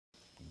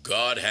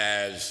God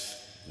has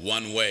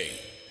one way.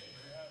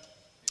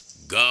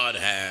 God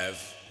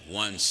have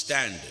one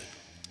standard.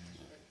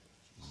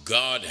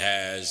 God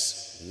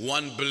has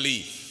one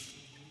belief.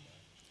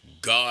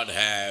 God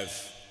have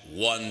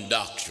one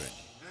doctrine.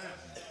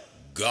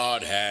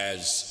 God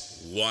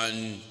has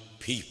one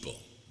people.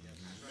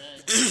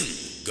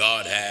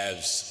 God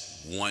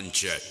has one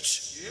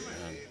church.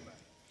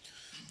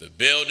 The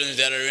buildings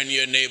that are in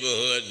your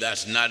neighborhood,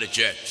 that's not a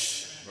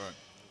church.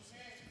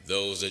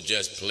 Those are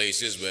just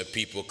places where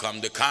people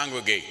come to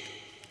congregate.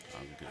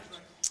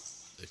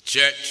 The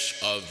church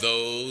are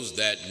those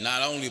that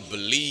not only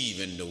believe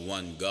in the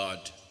one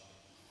God,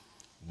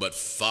 but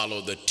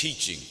follow the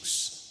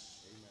teachings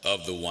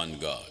of the one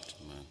God.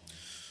 Amen.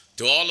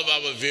 To all of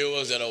our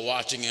viewers that are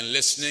watching and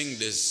listening,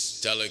 this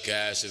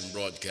telecast and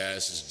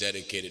broadcast is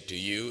dedicated to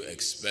you,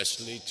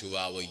 especially to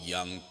our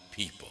young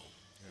people.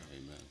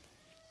 Amen.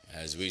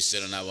 As we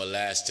said on our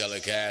last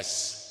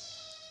telecast,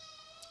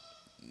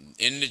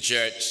 in the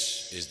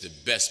church is the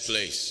best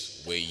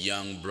place where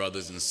young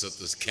brothers and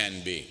sisters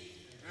can be.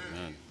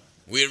 Amen.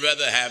 We'd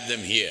rather have them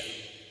here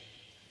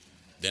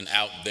than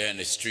out there in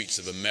the streets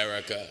of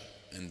America,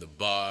 in the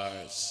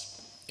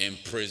bars, in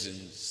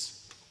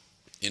prisons,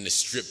 in the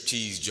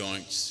striptease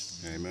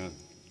joints. Amen.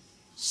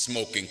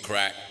 Smoking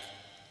crack,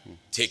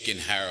 taking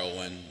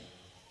heroin,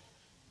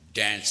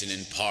 dancing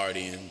and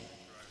partying.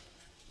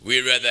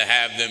 We'd rather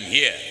have them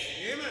here.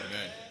 Amen.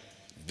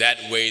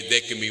 That way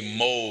they can be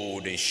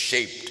molded and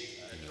shaped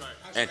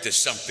into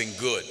something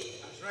good,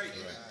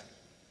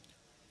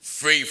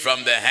 free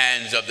from the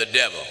hands of the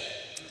devil.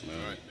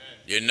 Amen.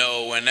 You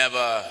know,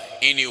 whenever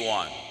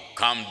anyone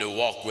come to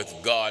walk with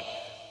God,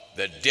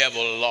 the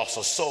devil lost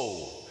a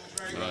soul.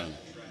 Amen.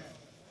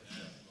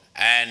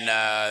 And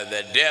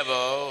the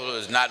devil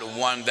is not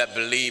one that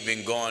believes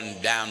in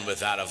going down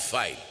without a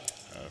fight.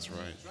 That's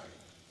right.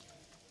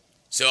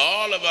 So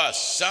all of us,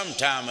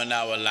 sometime in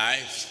our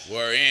life,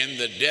 were in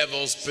the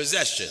devil's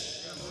possession.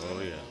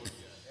 Oh, yeah.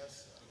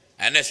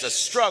 And it's a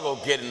struggle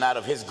getting out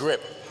of his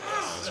grip.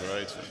 That's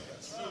right.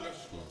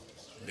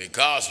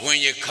 Because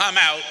when you come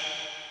out,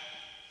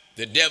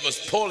 the devil's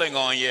pulling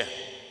on you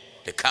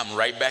to come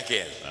right back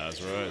in.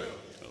 That's right.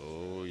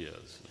 Oh,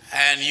 yes.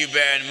 And you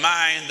bear in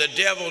mind, the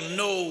devil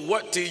know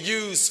what to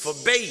use for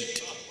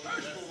bait.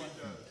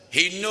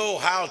 He know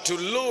how to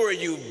lure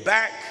you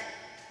back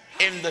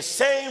in the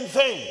same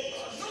thing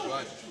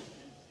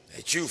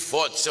that you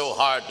fought so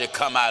hard to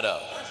come out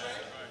of.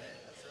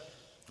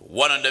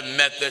 One of the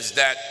methods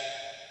that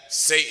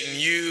Satan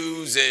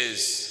uses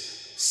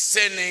is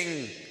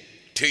sending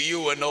to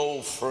you an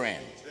old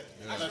friend.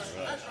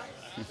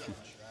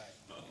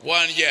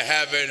 One you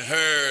haven't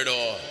heard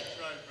or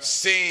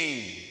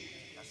seen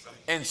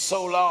in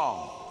so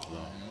long.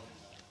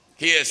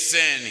 He'll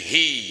send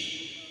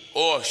he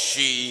or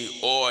she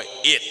or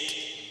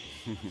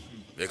it,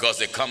 because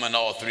they come in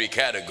all three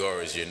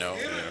categories, you know.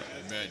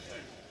 Amen.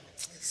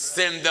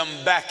 Send them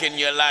back in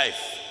your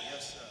life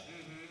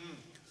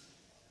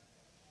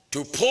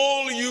to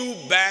pull you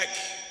back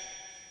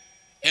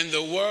in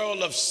the world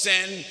of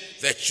sin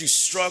that you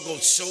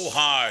struggled so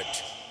hard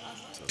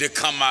to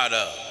come out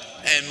of.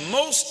 And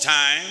most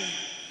time,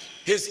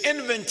 his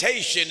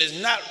invitation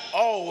is not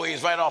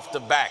always right off the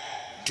back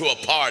to a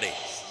party.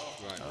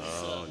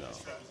 Oh, no.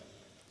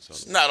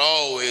 It's not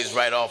always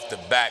right off the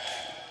back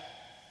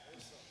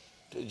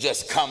to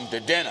just come to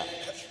dinner.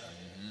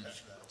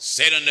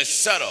 Satan is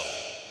subtle.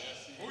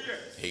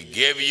 He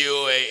give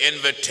you an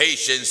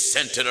invitation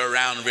centered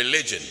around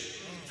religion.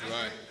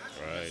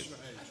 Right.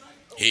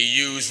 He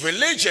used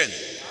religion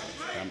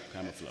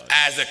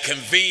as a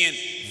convenient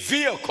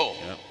vehicle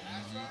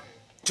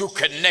to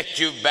connect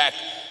you back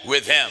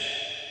with him.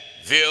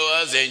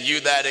 Viewers and you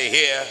that are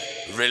here,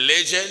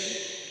 religion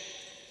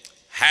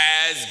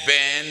has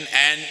been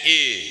and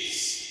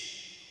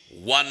is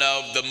one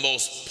of the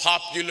most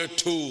popular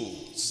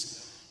tools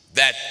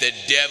that the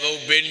devil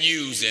been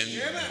using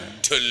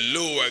to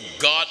lure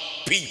God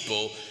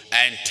people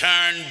and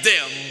turn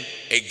them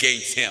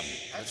against him.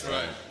 That's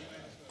right.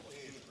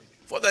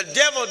 For the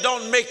devil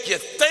don't make you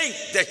think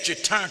that you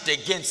turned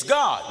against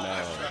God.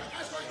 No.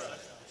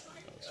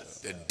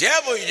 The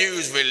devil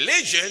used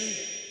religion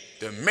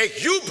to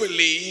make you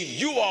believe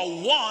you are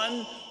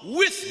one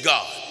with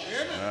God.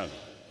 Amen.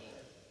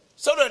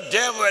 So the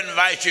devil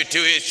invites you to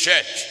his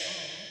church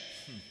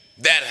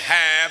that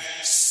have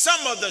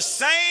some of the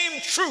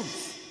same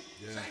truth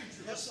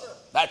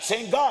that's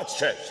in God's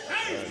church.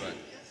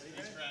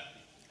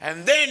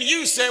 And then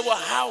you say, well,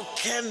 how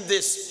can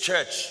this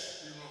church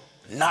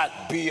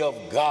not be of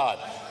God?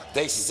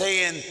 They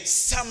saying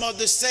some of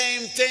the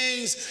same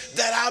things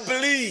that I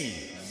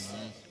believe.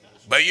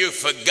 But you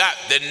forgot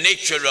the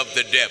nature of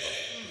the devil.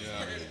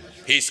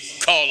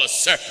 He's called a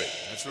serpent.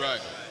 That's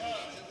right.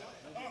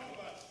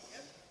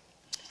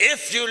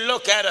 If you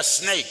look at a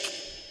snake,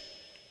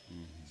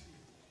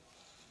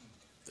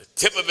 the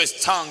tip of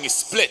his tongue is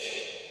split.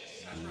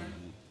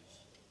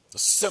 The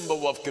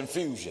symbol of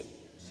confusion.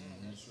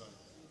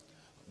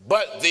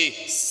 But the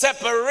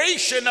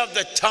separation of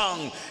the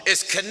tongue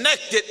is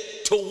connected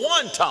to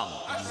one tongue.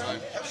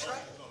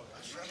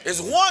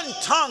 is one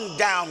tongue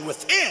down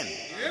within.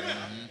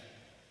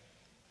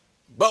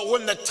 But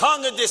when the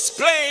tongue is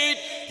displayed,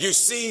 you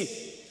see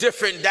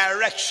different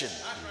direction.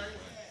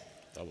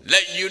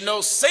 Let you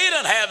know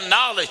Satan have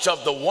knowledge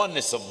of the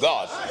oneness of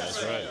God.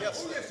 That's right.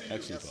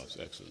 Excellent thoughts.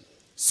 Excellent.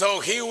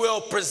 So he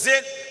will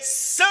present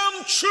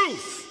some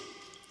truth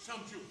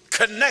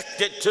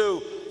connected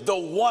to the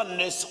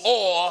oneness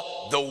or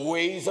the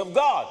ways of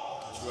God.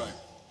 That's right.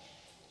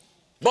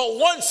 But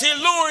once he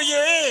lure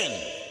you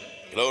in,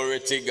 glory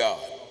to God,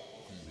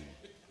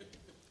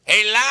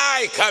 a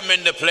lie come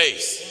into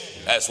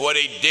place. That's what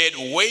he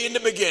did way in the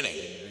beginning,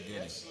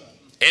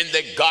 in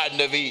the Garden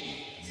of Eden.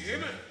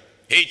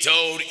 He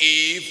told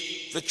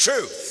Eve the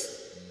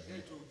truth,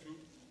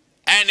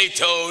 and he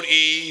told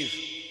Eve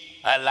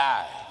a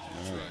lie.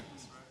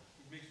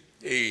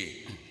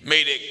 He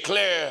made it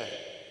clear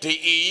to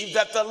Eve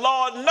that the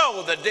Lord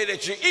knows the day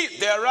that you eat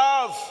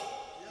thereof,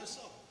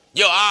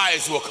 your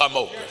eyes will come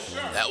open.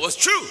 That was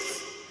truth.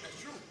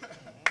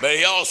 But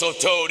he also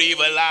told Eve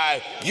a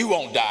lie, you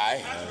won't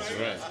die. That's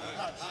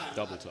right.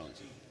 Double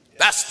tongues.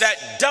 That's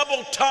that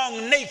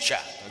double-tongued nature.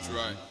 That's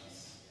right.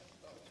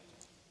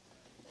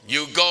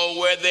 You go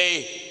where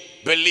they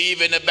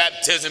believe in the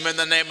baptism in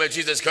the name of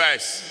Jesus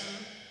Christ.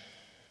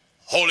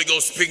 Holy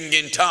Ghost speaking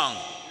in tongue.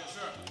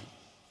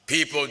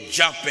 People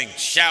jumping,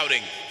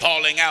 shouting,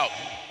 falling out.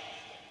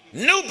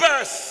 New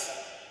birth,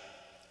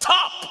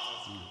 top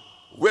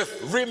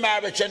with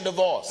remarriage and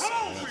divorce.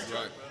 That's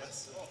right.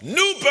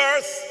 New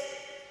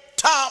birth,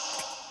 top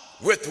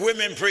with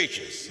women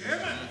preachers.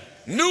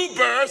 New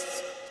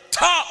birth,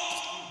 top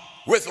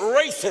with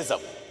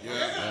racism.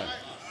 Yeah.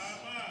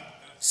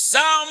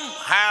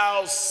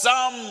 Somehow,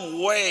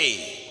 some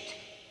way,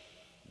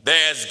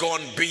 there's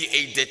going to be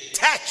a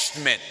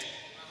detachment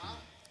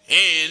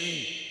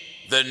in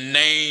the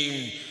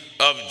name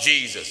of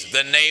Jesus.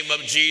 The name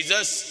of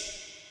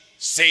Jesus,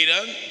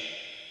 Satan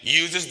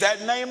uses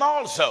that name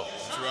also.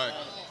 That's right.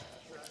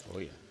 Oh,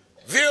 yeah.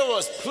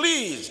 Viewers,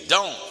 please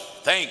don't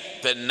think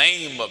the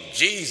name of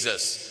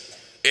Jesus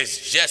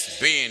is just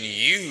being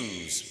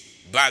used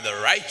by the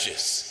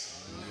righteous.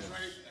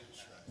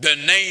 The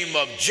name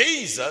of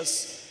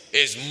Jesus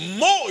is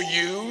more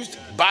used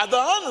by the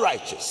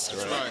unrighteous.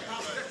 That's right.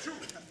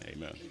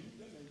 Amen.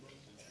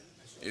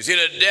 You see,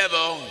 the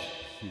devil,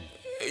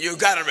 you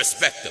got to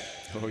respect him.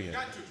 Oh,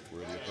 yeah. We're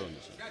the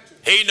opponents.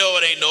 He know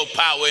it ain't no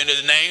power in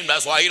his name.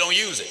 That's why he don't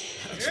use it.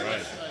 That's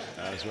right.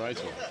 That's right,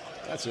 sir.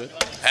 That's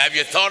it. Have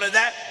you thought of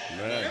that?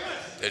 Right.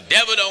 The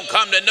devil don't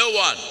come to no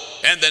one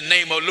in the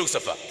name of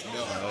Lucifer.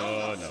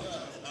 Oh, no.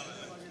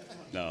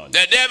 No.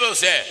 The devil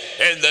said,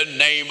 in the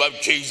name of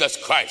Jesus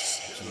Christ.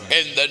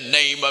 In the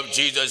name of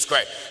Jesus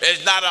Christ.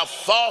 It's not a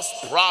false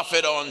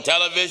prophet on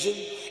television.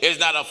 It's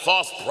not a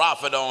false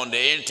prophet on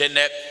the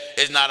internet.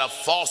 It's not a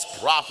false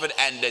prophet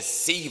and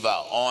deceiver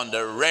on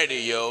the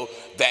radio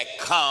that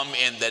come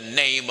in the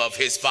name of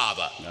his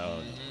Father. No.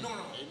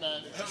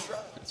 Amen.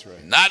 That's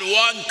right. Not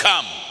one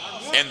come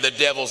in the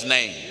devil's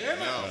name.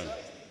 No.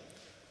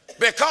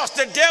 Because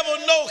the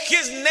devil knows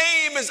his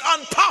name is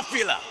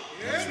unpopular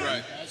That's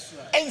right.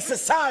 in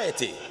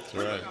society. That's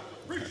right.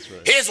 That's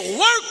right. His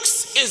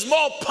works is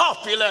more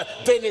popular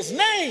than his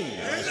name.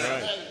 That's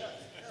right.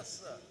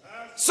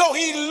 So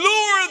he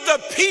lured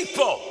the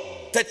people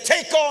to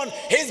take on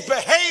his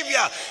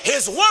behavior,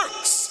 his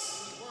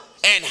works,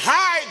 and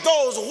hide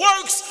those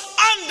works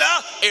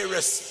under a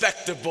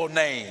respectable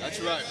name. That's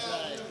right.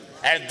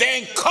 And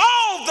then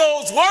call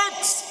those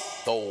works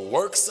the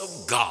works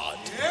of God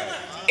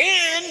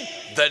in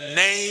the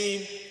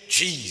name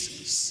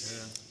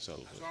Jesus.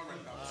 Subtle.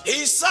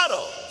 He's subtle.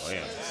 Oh,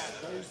 yeah.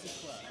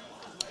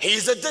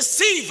 He's a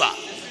deceiver.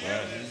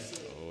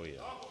 Oh, yeah.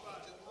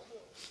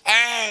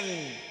 And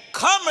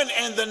coming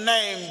in the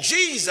name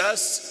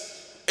Jesus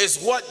is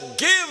what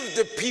gives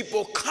the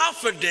people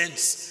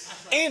confidence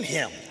in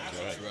him.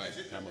 That's right.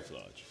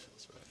 Camouflage.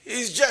 That's right.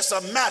 He's just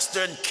a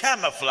master in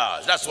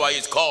camouflage. That's why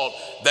he's called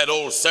that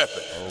old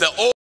serpent.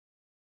 The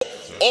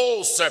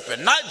old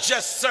serpent, not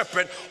just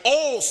serpent,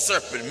 old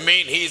serpent,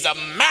 mean he's a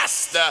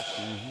master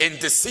in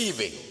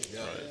deceiving.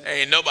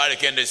 Ain't nobody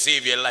can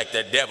deceive you like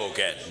the devil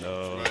can.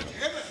 No.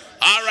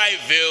 All right,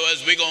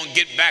 viewers, we're going to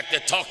get back to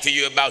talk to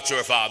you about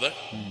your father,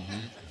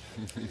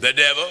 the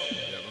devil.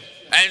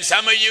 And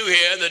some of you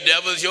here, the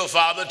devil is your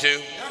father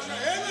too.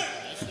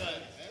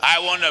 I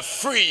want to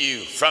free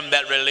you from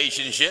that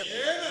relationship.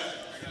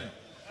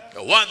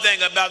 The one thing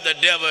about the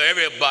devil,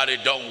 everybody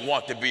don't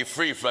want to be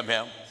free from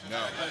him.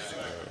 No.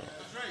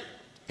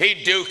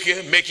 He duke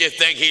you, make you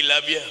think he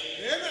love you.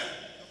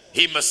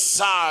 He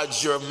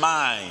massage your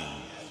mind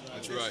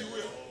That's right.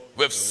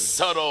 with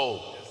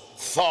subtle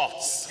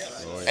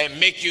thoughts and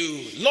make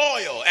you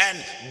loyal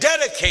and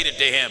dedicated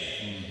to him.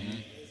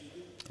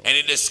 And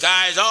he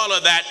disguised all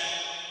of that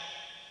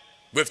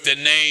with the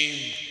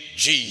name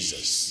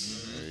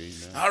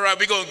Jesus. All right,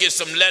 we're going to get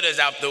some letters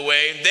out the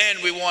way, and then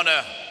we want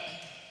to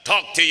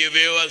talk to you,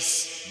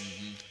 viewers,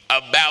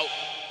 about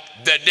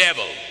the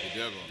devil. The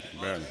devil.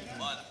 Amen.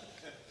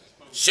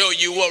 Show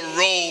you what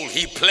role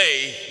he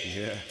played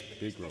Yeah.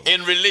 Big growth.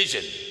 in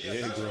religion.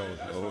 Big growth.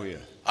 Oh, yeah.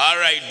 All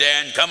right,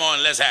 Dan, come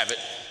on, let's have it.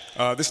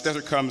 This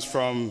letter comes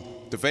from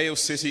Davao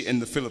City in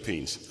the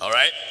Philippines. All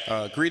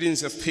right.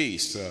 Greetings of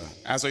peace.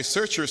 As I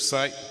search your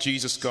site,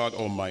 Jesus God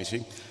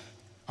Almighty,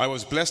 I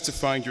was blessed to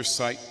find your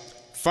site.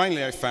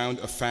 Finally, I found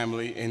a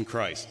family in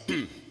Christ.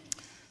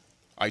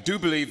 I do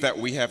believe that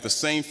we have the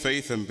same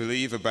faith and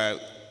believe about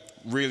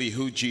really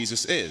who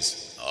Jesus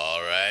is. All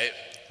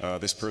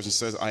right. This person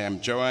says, I am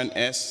Joanne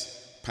S.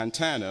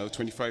 Pantano,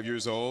 25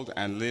 years old,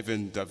 and live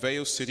in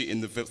Davao City in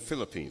the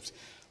Philippines.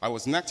 I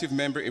was an active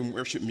member in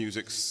worship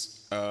music's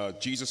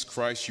Jesus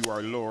Christ, You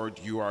Are Lord,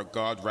 You Are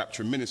God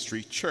Rapture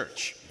Ministry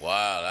Church.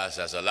 Wow,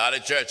 that's a lot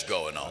of church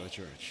going on. A lot of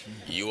church.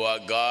 You are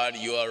God,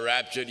 you are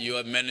raptured, you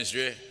are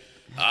ministry.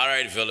 All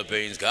right,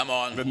 Philippines, come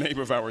on. The name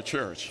of our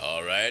church.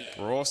 All right.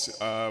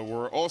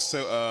 We're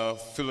also a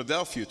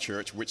Philadelphia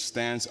church, which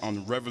stands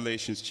on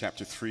Revelations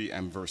chapter 3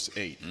 and verse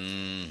 8.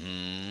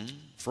 Mm-hmm.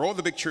 For all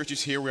the big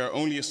churches here, we are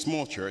only a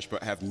small church,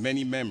 but have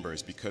many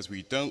members because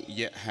we don't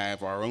yet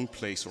have our own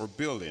place or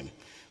building.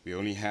 We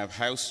only have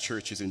house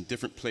churches in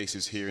different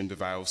places here in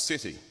Davao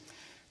City.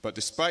 But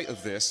in spite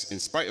of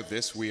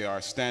this, we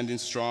are standing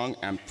strong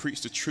and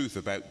preach the truth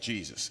about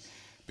Jesus.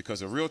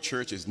 Because a real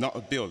church is not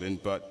a building,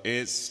 but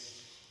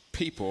is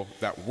people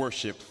that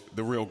worship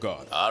the real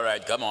God. All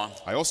right, come on.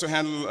 I also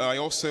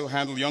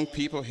handle young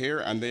people here,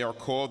 and they are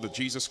called the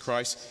Jesus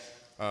Christ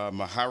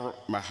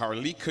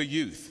Maharlika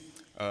Youth.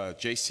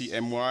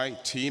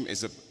 JCMY team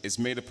is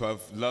made up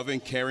of loving,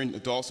 caring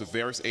adults of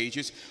various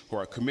ages who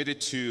are committed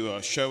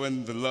to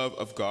showing the love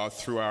of God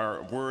through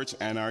our words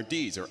and our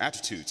deeds, our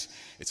attitudes.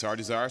 It's our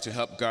desire to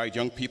help guide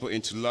young people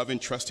into loving,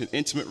 trusting,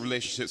 intimate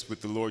relationships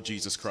with the Lord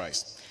Jesus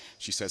Christ.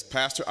 She says,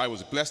 Pastor, I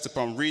was blessed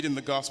upon reading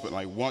the gospel, and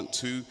I want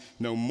to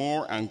know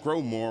more and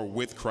grow more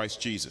with Christ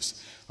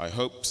Jesus. I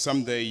hope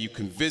someday you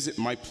can visit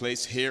my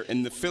place here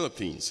in the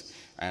Philippines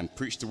and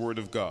preach the word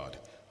of God.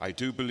 I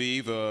do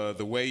believe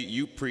the way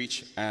you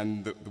preach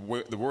and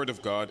the word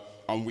of God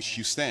on which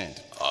you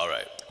stand. All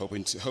right.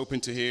 Hoping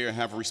to hear and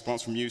have a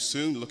response from you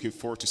soon. Looking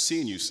forward to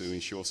seeing you soon.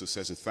 And she also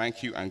says, and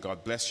thank you and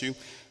God bless you.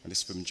 And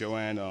this is from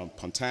Joanne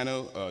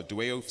Pantano,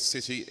 Davao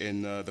City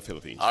in the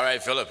Philippines. All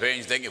right,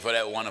 Philippines, thank you for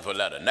that wonderful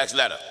letter. Next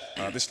letter.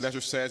 This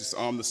letter says it's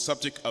on the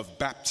subject of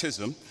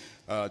baptism.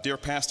 Dear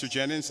Pastor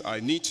Jennings, I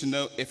need to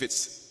know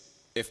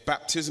if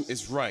baptism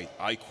is right.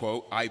 I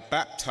quote, I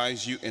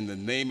baptize you in the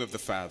name of the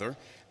Father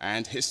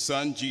and his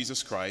Son,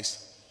 Jesus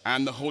Christ,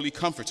 and the Holy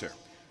Comforter.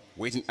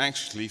 Waiting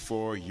anxiously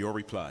for your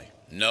reply.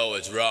 No,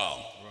 it's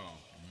wrong.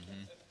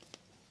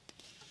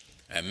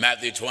 And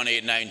Matthew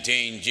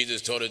 28:19,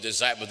 Jesus told his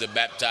disciples to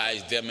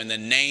baptize them in the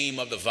name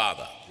of the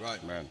Father,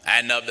 Right. Man.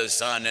 and of the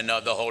Son, and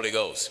of the Holy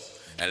Ghost.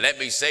 And let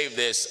me save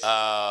this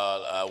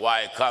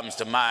why it comes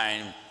to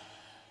mind,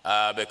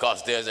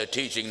 because there's a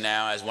teaching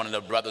now, as one of the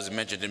brothers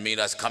mentioned to me,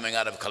 that's coming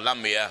out of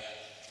Colombia,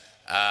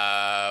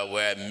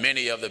 where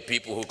many of the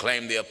people who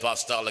claim the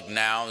apostolic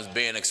now is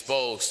being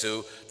exposed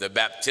to the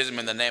baptism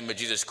in the name of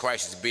Jesus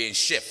Christ is being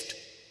shifted.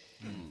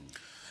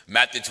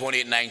 Matthew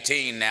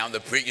 28:19, now the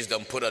preachers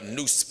done put a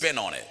new spin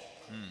on it.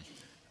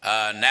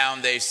 Now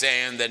they're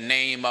saying the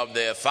name of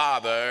their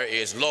Father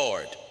is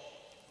Lord,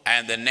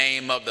 and the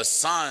name of the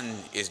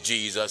Son is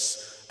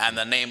Jesus, and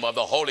the name of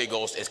the Holy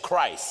Ghost is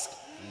Christ.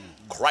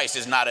 Christ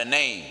is not a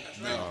name.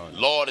 No.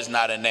 Lord is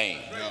not a name.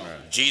 No.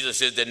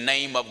 Jesus is the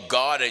name of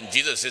God, and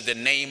Jesus is the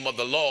name of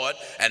the Lord.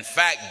 In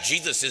fact,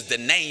 Jesus is the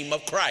name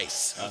of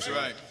Christ. That's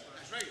right.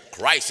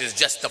 Christ is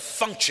just the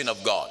function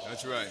of God.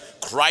 That's right.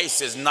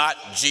 Christ is not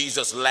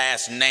Jesus'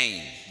 last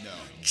name. No.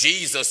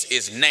 Jesus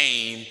is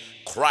name,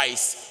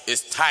 Christ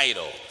is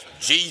title.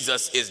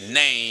 Jesus is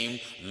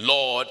name,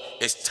 Lord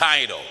is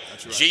title.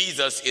 That's right.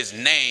 Jesus is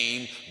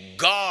name,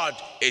 God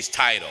is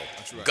title.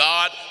 That's right.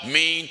 God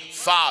means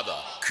Father,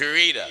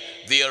 Creator,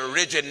 the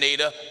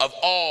originator of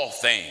all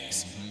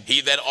things.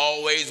 He that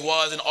always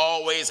was and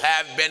always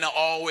have been and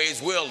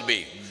always will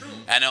be.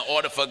 And in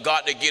order for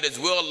God to get his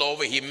will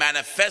over, he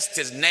manifests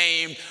his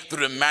name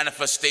through the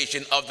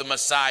manifestation of the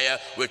Messiah,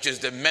 which is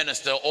the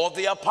minister or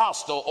the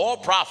apostle or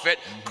prophet,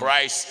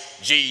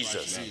 Christ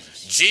Jesus.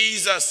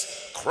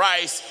 Jesus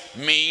Christ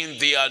means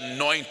the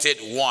anointed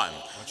one.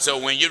 So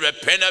when you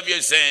repent of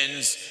your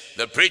sins,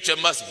 the preacher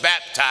must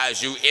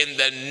baptize you in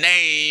the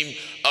name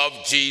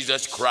of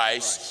Jesus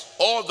Christ,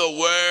 or the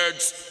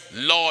words,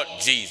 Lord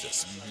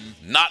Jesus.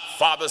 Not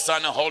Father,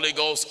 Son, and Holy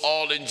Ghost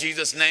all in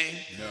Jesus' name.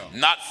 No.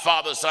 Not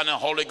Father, Son, and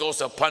Holy Ghost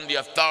upon the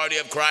authority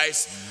of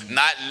Christ.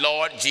 Not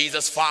Lord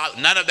Jesus, Father.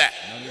 None of that.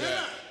 None of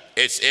that.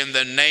 It's in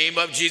the name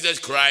of Jesus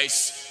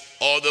Christ,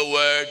 or the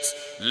words,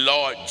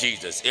 Lord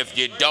Jesus. If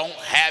you don't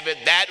have it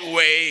that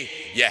way,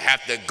 you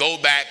have to go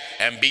back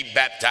and be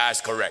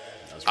baptized correct.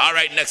 All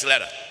right, next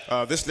letter.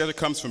 This letter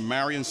comes from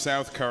Marion,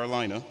 South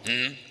Carolina.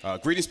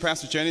 Greetings,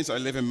 Pastor Jennings. I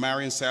live in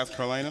Marion, South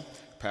Carolina.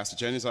 Pastor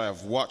Jennings, I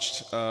have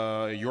watched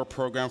your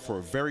program for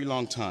a very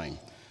long time.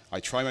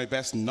 I try my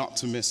best not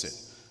to miss it.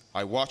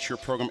 I watch your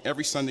program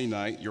every Sunday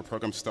night. Your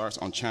program starts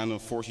on channel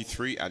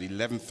 43 at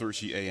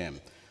 11:30 a.m.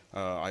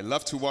 I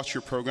love to watch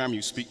your program.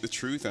 You speak the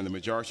truth, and the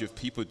majority of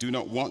people do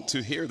not want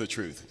to hear the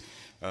truth.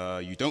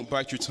 You don't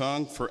bite your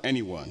tongue for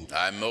anyone.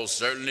 I most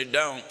certainly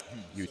don't.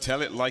 You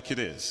tell it like it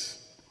is.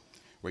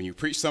 When you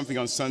preach something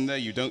on Sunday,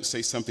 you don't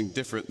say something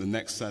different the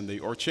next Sunday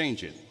or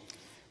change it.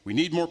 We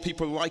need more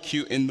people like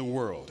you in the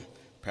world.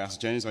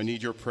 Pastor Jennings, I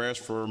need your prayers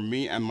for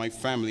me and my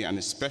family, and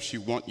especially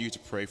want you to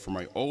pray for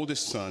my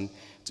oldest son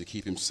to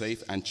keep him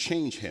safe and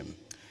change him.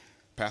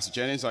 Pastor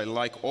Jennings, I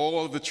like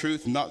all of the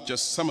truth, not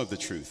just some of the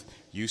truth.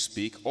 You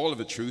speak all of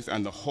the truth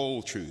and the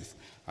whole truth.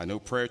 I know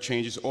prayer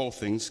changes all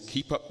things.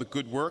 Keep up the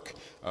good work.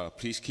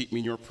 Please keep me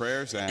in your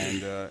prayers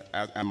and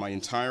my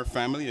entire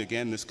family.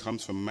 Again, this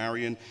comes from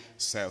Marion,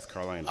 South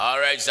Carolina. All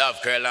right,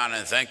 South Carolina,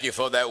 and thank you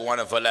for that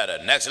wonderful letter.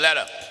 Next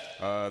letter.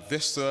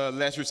 This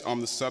letter is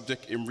on the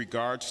subject in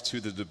regards to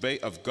the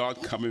debate of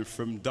God coming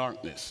from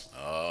darkness.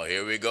 Oh,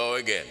 here we go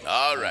again.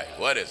 All right,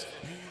 what is it?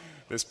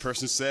 This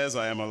person says,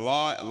 I am a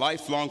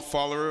lifelong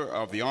follower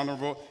of the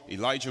Honorable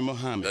Elijah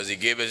Muhammad. Does he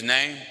give his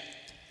name?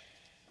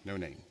 No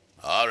name.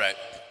 All right.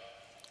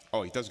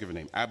 Oh, he does give a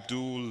name.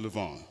 Abdul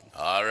Levon.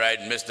 All right,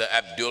 Mr.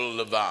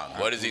 Abdul Levon.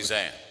 What is he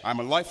saying?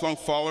 I'm a lifelong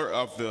follower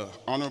of the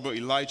Honorable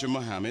Elijah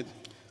Muhammad.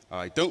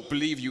 I don't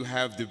believe you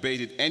have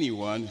debated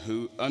anyone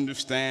who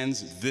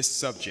understands this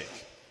subject.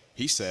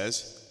 He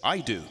says, I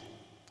do.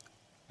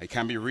 I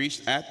can be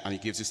reached at, and he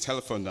gives his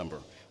telephone number.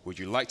 Would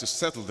you like to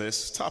settle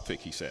this topic,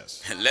 he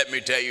says. Let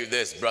me tell you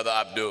this, Brother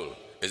Abdul,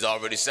 is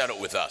already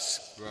settled with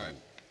us. Right.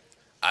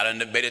 I done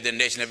debated the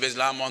Nation of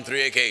Islam on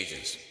 3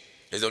 occasions.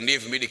 There's no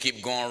need for me to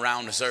keep going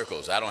around the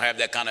circles. I don't have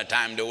that kind of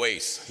time to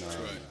waste. That's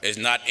right. It's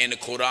not in the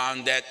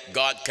Quran that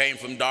God came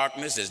from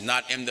darkness. It's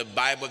not in the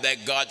Bible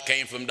that God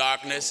came from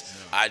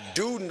darkness. No. I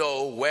do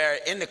know where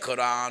in the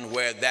Quran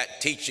where that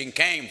teaching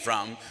came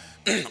from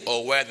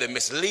or where the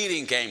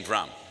misleading came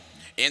from.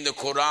 In the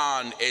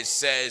Quran, it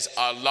says,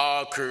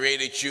 Allah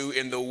created you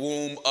in the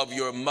womb of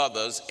your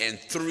mothers in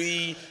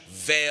 3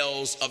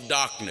 veils of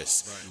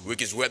darkness, right,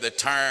 which is where the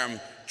term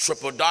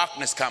triple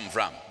darkness come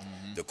from.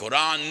 The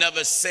Quran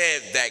never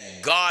said that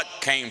God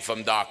came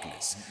from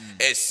darkness.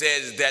 It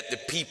says that the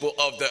people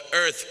of the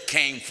earth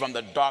came from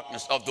the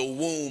darkness of the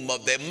womb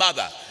of their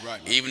mother. Right.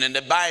 Even in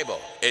the Bible,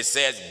 it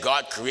says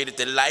God created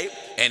the light,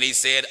 and he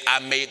said, I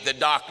made the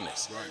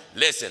darkness. Right.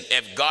 Listen,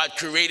 if God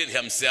created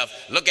himself,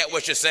 look at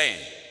what you're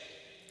saying.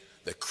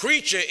 The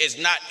creature is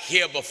not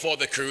here before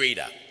the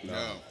creator.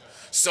 No.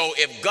 So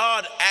if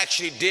God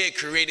actually did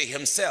create it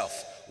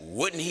himself,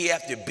 wouldn't he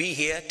have to be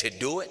here to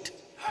do it?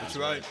 That's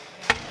right.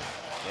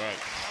 Right.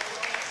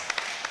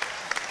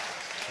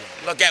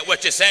 Look at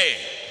what you're saying.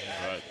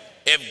 Right.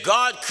 If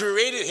God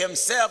created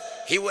himself,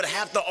 he would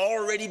have to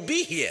already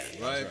be here.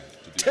 Right.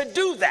 To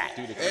do that.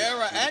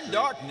 Error and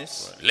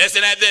darkness. Right.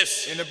 Listen at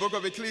this. In the book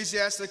of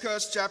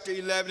Ecclesiasticus, chapter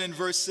 11 and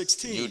verse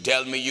 16. You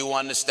tell me you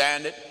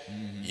understand it.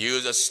 You're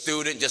a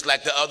student just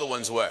like the other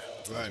ones were.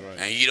 Right.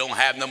 And you don't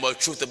have no more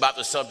truth about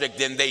the subject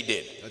than they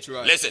did. That's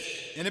right. Listen.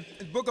 In the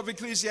book of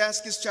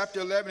Ecclesiasticus,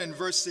 chapter 11 and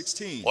verse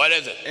 16. What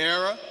is it?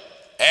 Error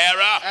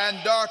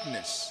and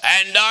darkness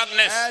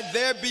had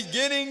their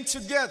beginning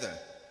together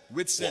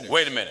with sinners.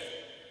 Wait a minute.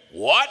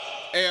 What?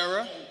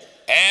 Error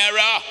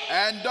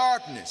and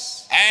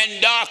darkness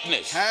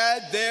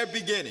had their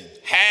beginning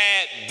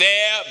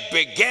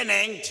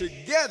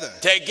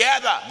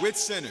together with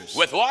sinners.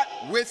 With what?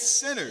 With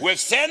sinners. With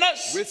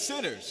sinners? With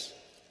sinners.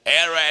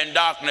 Error and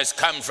darkness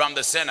come from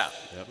the sinner.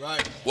 Yep.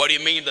 Right. What do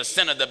you mean the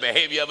sinner? The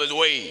behavior of his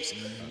ways.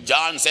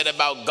 John said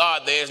about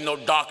God, there is no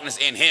darkness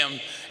in him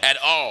at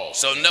all.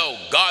 So no,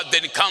 God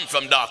didn't come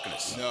from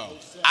darkness. No.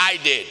 I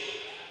did.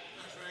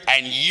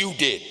 And you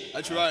did.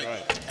 That's right.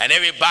 And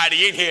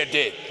everybody in here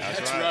did.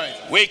 That's right.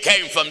 We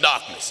came from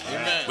darkness.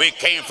 Amen. We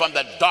came from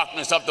the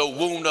darkness of the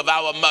womb of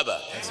our mother.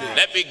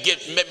 Let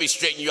me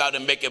straighten you out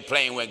and make it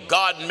plain. When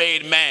God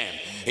made man,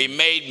 he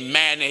made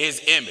man in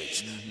his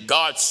image.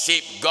 God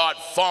shaped, God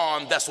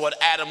formed. That's what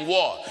Adam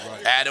was.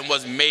 Right. Adam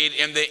was made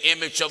in the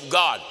image of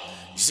God.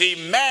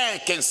 See, man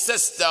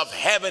consists of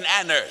heaven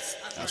and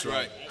earth. That's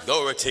right.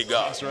 Glory to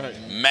God. That's right.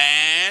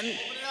 Man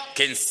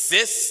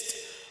consists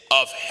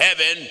of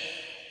heaven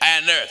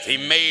and earth. He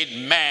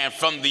made man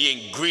from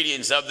the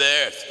ingredients of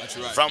the earth. That's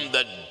right. From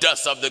the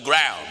dust of the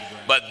ground.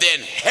 But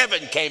then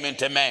heaven came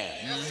into man.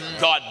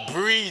 God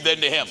breathed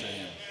into him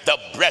the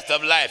breath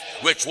of life,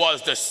 which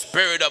was the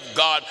Spirit of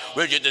God,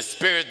 which is the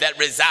spirit that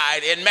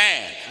reside in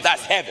man.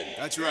 That's heaven.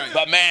 That's right.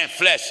 But man's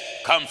flesh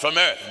come from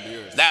earth.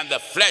 Now the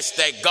flesh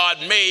that God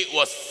made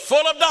was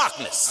full of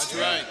darkness. That's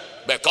right.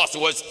 Because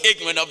it was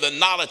ignorant of the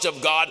knowledge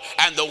of God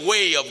and the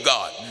way of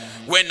God.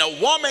 When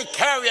a woman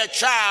carry a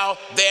child,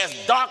 there's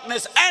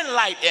darkness and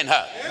light in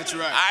her. That's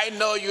right. I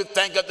know you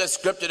think of the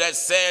scripture that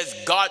says,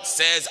 God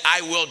says,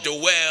 I will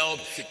dwell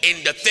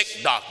in the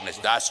thick darkness.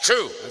 That's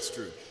true. That's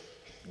true.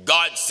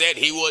 God said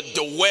he would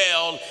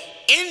dwell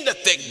in the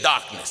thick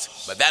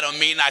darkness. But that don't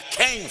mean I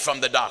came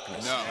from the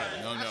darkness. No.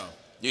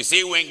 You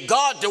see, when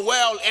God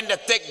dwelled in the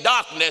thick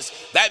darkness,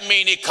 that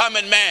means he come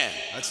in man.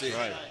 That's it.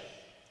 Right.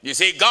 You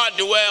see, God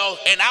dwell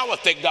in our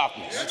thick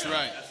darkness. That's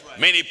right.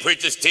 Many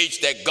preachers teach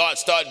that God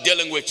start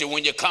dealing with you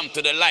when you come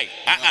to the light.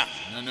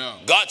 No.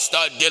 God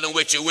start dealing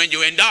with you when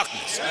you're in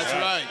darkness. That's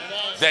right.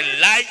 The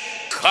light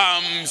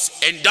comes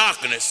in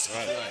darkness,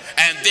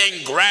 and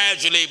then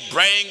gradually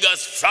bring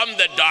us from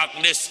the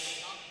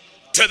darkness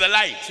to the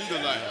light.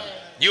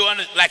 You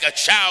understand, like a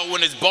child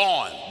when it's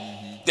born,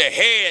 the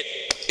head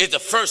is the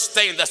first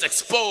thing that's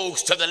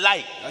exposed to the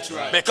light. That's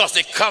right. Because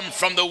it comes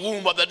from the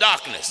womb of the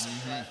darkness.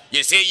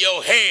 You see,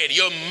 your head,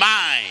 your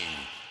mind,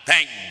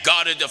 thank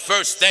God, is the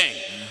first thing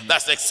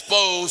that's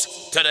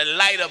exposed to the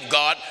light of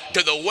God,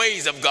 to the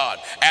ways of God.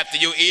 After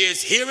your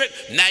ears hear it,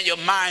 now your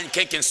mind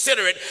can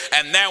consider it.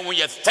 And now when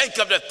you think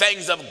of the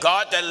things of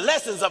God, the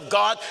lessons of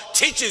God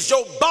teaches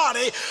your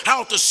body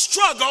how to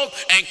struggle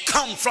and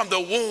come from the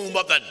womb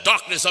of the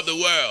darkness of the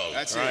world.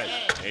 That's Right.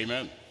 it.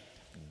 Amen.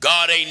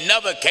 God ain't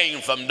never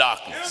came from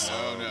darkness.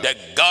 No. The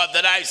God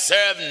that I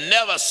serve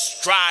never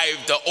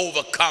strived to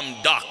overcome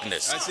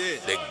darkness. That's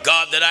it. The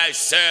God that I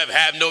serve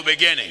have no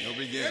beginning, No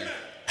beginning.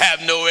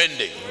 have no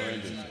ending,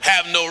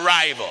 have no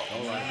rival,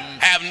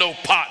 have no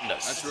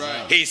partners. That's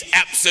right. He's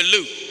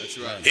absolute. That's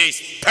right.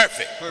 He's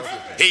perfect.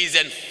 Perfect. He's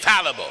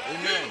infallible.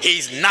 Amen.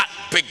 He's not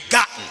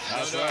begotten.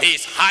 That's right.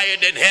 He's higher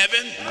than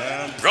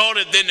heaven,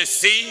 broader than the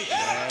sea,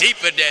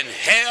 deeper than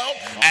hell,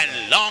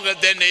 and longer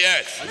than the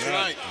earth. That's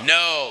right.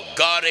 No,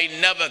 God ain't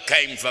never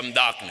came from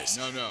darkness.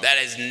 No. That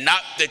is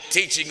not the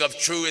teaching of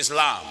true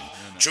Islam.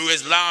 True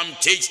Islam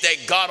teach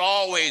that God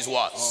always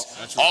was,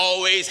 that's right.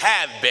 always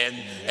have been,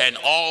 and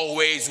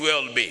always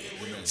will be.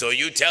 So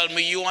you tell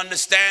me you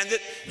understand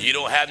it, you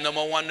don't have no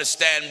more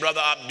understand,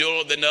 Brother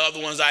Abdul, than the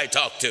other ones I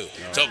talk to.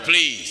 So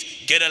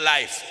please, get a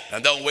life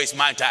and don't waste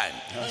my time.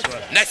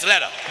 Next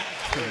letter.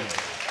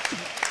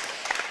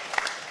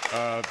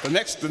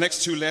 The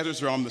next two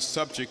letters are on the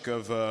subject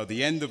of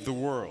the end of the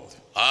world.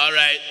 All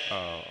right.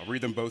 I'll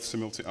read them both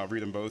I'll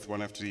read them both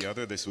one after the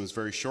other. This one's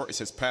very short. It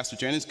says, Pastor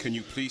Jennings, can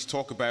you please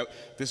talk about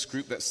this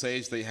group that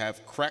says they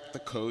have cracked the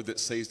code that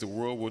says the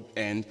world would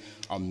end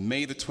on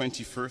May the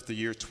 21st, the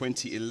year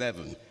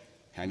 2011?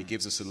 And he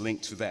gives us a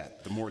link to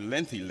that. The more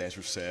lengthy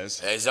letter says,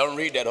 Hey, don't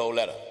read that whole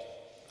letter.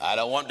 I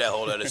don't want that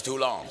whole letter. It's too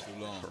long.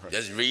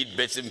 Just read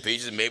bits and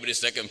pieces, maybe the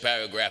second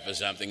paragraph or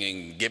something,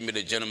 and give me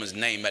the gentleman's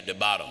name at the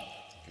bottom.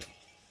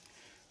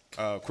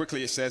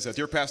 Quickly, it says,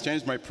 Dear Pastor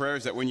James, my prayer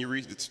is that when you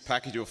read this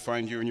package, you'll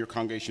find you and your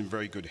congregation in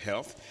very good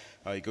health.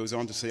 He goes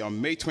on to say, on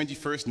May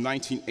 21st,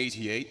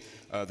 1988,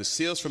 the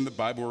seals from the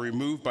Bible were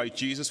removed by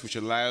Jesus, which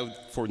allowed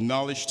for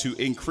knowledge to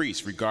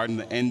increase regarding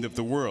the end of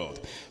the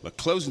world. The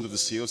closing of the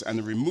seals and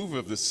the removal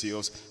of the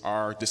seals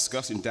are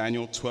discussed in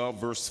Daniel 12,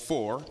 verse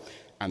 4,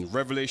 and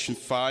Revelation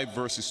 5,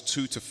 verses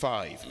 2 to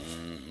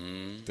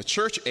 5. The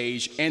church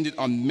age ended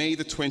on May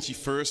the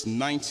 21st,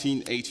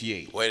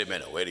 1988. Wait a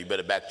minute. You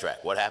better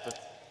backtrack. What happened?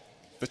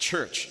 The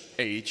church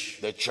age.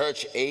 The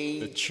church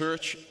age. The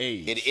church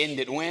age. It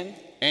ended when?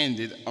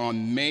 Ended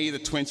on May the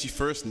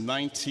 21st,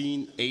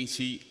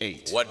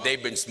 1988. What they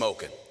been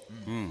smoking?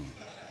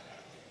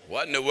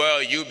 What in the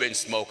world you been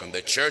smoking?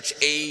 The church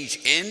age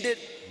ended?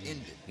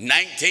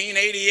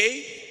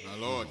 1988? My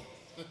Lord.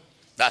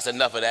 That's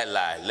enough of that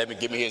lie.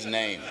 Give me his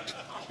name.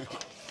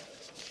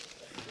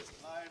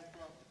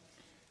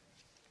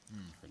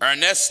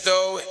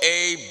 Ernesto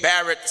A.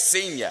 Barrett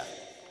Sr.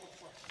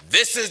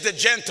 This is the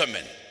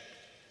gentleman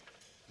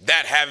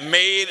that have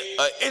made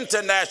an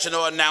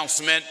international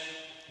announcement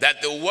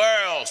that the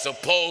world's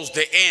supposed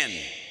to end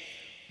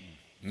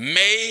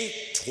May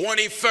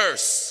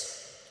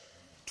 21st,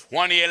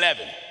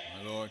 2011.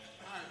 My Lord.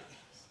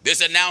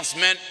 This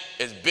announcement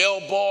is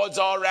billboards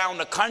all around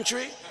the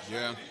country.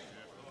 Yeah.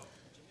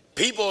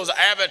 People's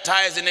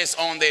advertising this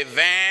on their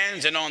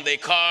vans and on their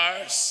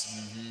cars.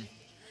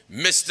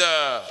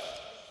 Mr.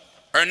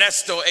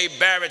 Ernesto A.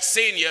 Barrett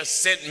Sr.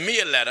 sent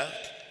me a letter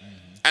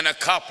and a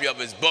copy of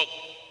his book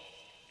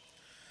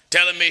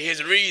telling me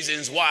his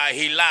reasons why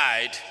he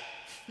lied,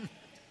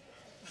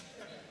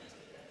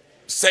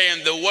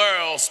 saying the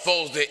world's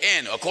supposed to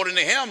end. According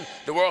to him,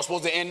 the world's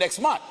supposed to end next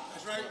month.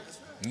 That's right.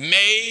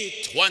 May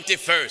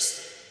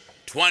 21st,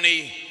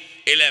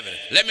 2011.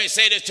 Let me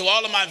say this to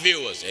all of my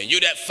viewers and you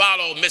that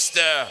follow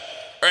Mr.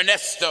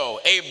 Ernesto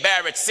A.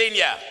 Barrett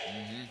Sr.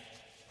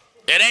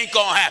 It ain't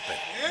gonna happen.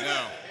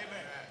 No.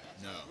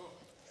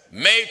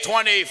 May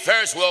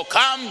 21st will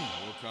come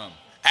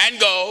and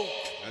go.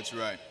 That's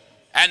right.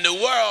 And the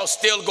world's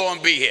still going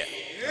to be here.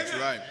 That's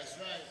right.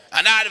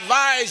 And I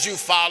advise you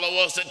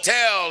followers to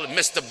tell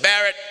Mr.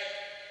 Barrett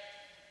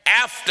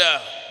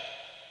after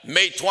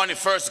May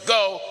 21st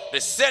go to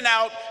send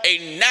out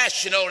a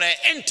national and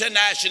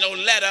international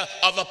letter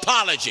of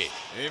apology.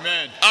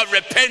 Amen. Of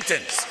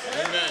repentance.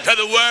 Amen. To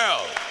the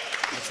world.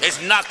 It's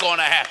not going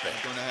to happen.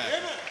 It's going to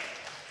happen.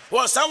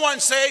 Well, someone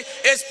say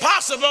it's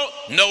possible.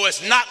 No,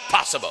 it's not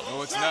possible.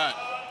 No, it's not.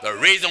 The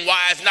reason why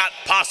it's not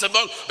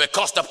possible,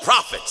 because the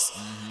prophets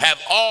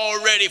have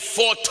already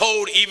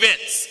foretold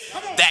events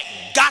that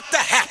got to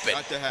happen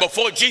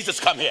before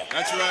Jesus come here.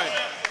 That's right.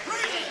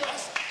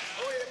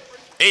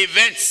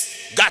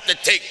 Events got to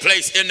take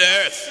place in the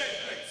earth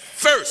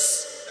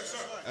first.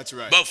 That's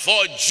right.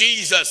 Before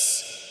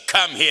Jesus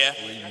come here,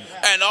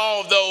 and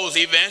all those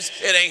events,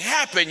 it ain't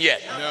happened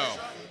yet. No.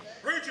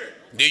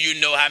 Do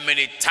you know how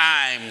many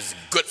times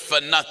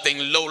good-for-nothing,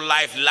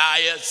 low-life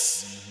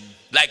liars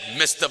like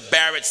Mr.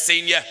 Barrett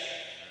Sr.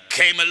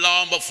 came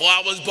along before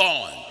I was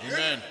born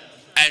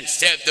and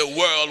said the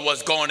world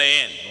was going to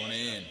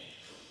end?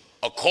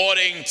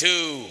 According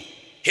to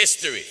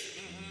history,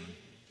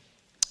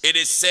 it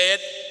is said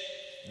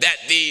that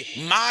the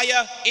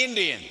Maya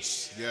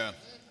Indians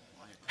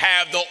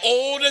have the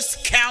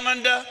oldest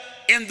calendar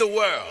in the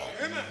world.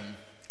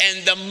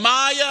 And the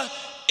Maya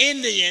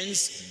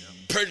Indians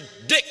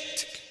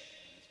predict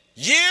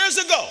years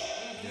ago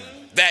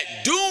that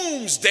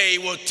doomsday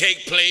will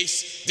take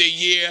place the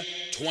year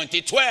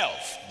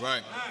 2012.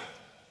 Right.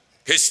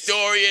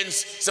 Historians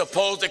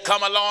supposed to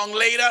come along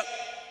later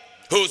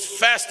who's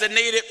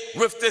fascinated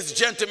with this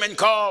gentleman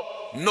called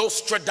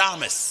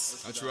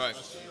Nostradamus. That's right.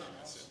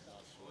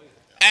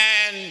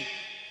 And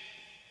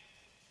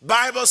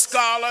Bible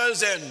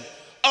scholars and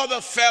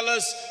other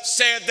fellas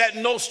said that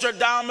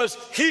Nostradamus,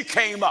 he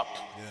came up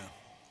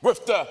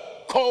with the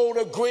code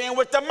agreeing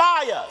with the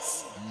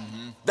Mayas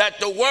that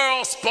the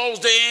world's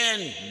supposed to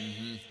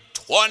end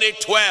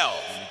 2012.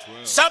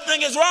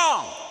 Something is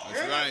wrong.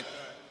 That's right.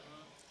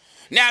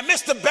 Now,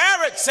 Mr.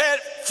 Barrett said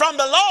from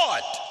the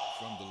Lord,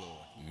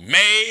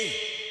 May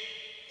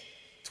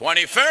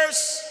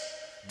 21st,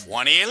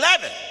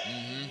 2011.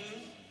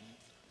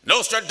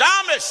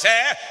 Nostradamus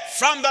said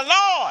from the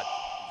Lord,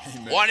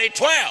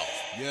 2012.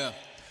 Yeah.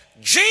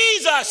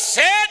 Jesus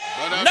said,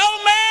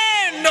 no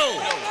man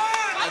knew.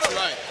 That's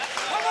right.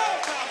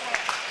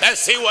 Let's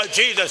see what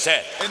Jesus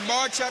said. In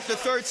Mark chapter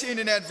 13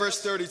 and at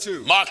verse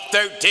 32. Mark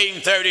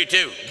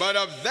 13:32. But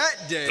of that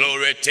day.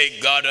 Glory to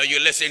God. Are you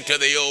listening to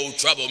the old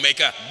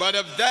troublemaker? But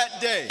of that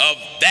day. Of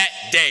that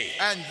day.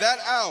 And that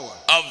hour.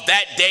 Of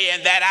that day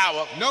and that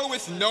hour.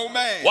 Knoweth no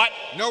man. What?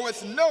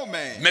 Knoweth no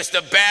man.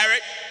 Mr.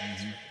 Barrett,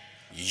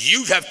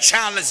 you have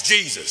challenged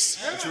Jesus.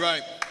 That's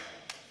right.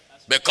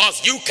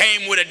 Because you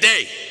came with a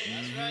day.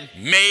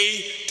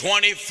 May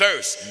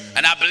 21st.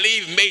 And I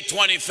believe May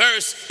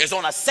 21st is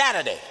on a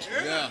Saturday.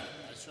 Yeah.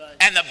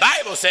 And the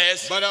Bible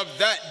says, but of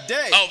that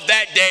day. Of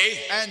that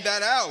day. And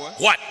that hour.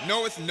 What?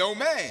 Knoweth no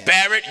man.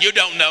 Barrett, you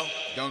don't know.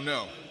 Don't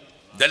know.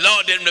 The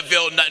Lord didn't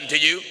reveal nothing to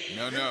you.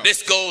 No.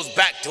 This goes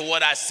back to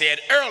what I said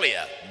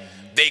earlier.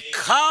 They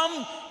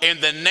come in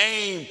the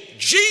name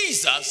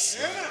Jesus,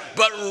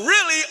 but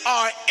really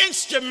are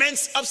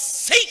instruments of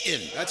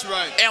Satan. That's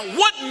right. And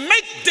what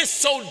makes this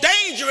so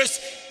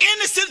dangerous?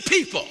 Innocent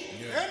people.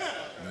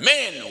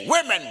 Men,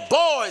 women,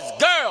 boys,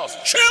 girls,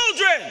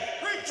 children.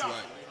 That's right.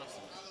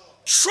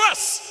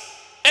 Trust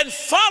and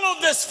follow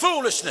this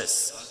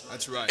foolishness.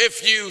 That's right.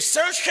 If you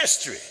search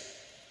history,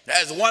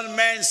 as one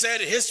man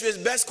said, history is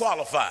best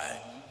qualified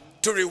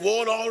to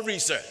reward all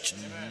research.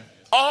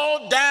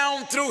 All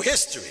down through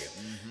history,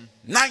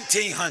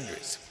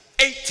 1900s,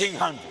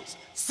 1800s,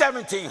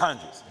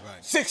 1700s,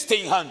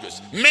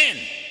 1600s, men.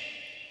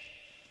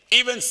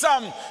 Even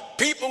some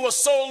people were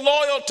so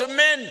loyal to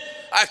men,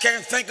 I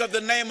can't think of the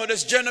name of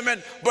this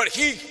gentleman, but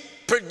he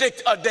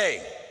predicted a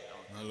day.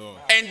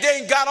 And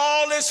then got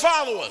all his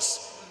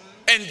followers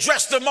and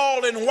dressed them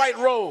all in white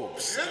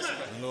robes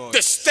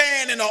to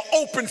stand in an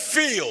open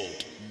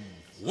field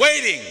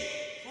waiting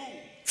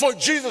for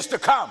Jesus to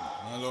come.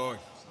 My Lord.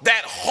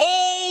 That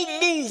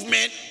whole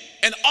movement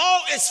and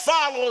all its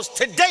followers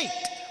to date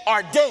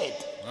are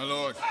dead. My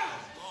Lord.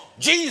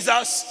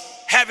 Jesus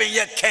haven't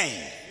yet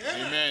came.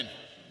 Amen.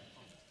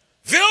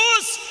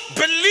 Viewers,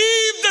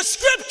 believe the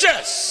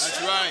scriptures.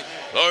 That's right.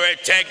 Glory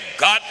to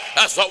God.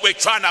 That's what we're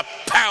trying to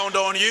pound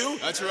on you.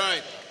 That's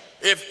right.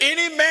 If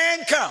any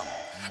man come,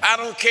 I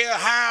don't care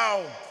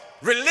how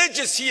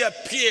religious he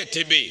appeared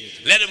to be,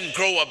 let him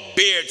grow a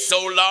beard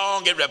so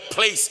long it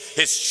replace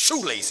his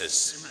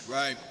shoelaces.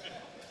 Right.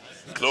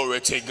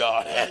 Glory to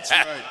God. That's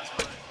right.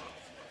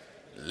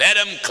 Let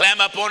him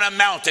climb up on a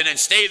mountain and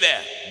stay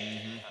there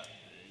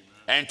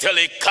until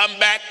he come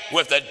back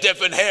with a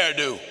different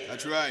hairdo.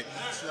 That's right.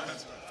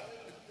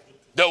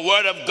 The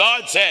word of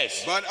God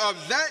says, but of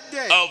that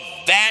day. Of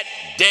that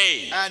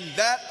day. And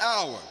that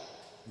hour.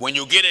 When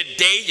you get a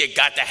day, you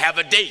got to have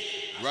a date.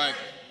 Right.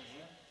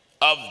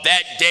 Of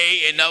that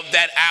day and of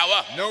that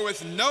hour.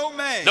 Knoweth no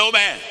man. No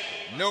man.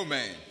 No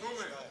man.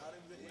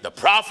 The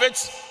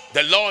prophets,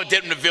 the Lord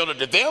didn't reveal it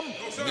to them.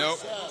 Nope.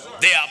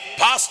 The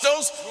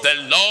apostles, the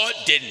Lord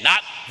did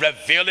not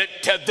reveal it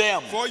to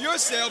them. For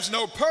yourselves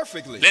know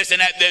perfectly.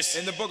 Listen at this.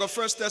 In the book of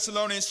 1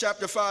 Thessalonians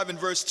chapter 5 and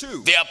verse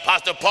 2. The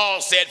apostle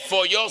Paul said,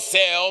 for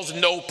yourselves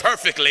know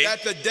perfectly.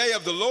 That the day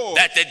of the Lord.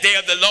 That the day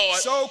of the Lord.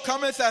 So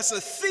cometh as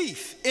a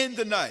thief in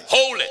the night.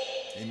 Hold it.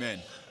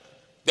 Amen.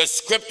 The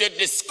scripture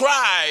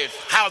describes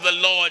how the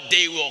Lord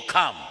day will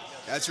come.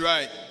 That's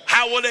right.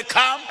 How will it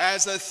come?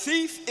 As a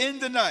thief in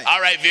the night.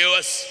 All right,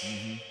 viewers.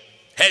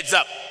 Heads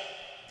up.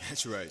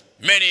 That's right.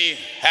 Many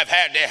have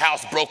had their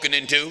house broken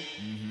into.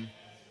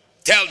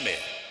 Tell me,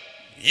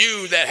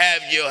 you that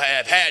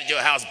have had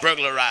your house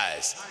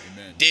burglarized,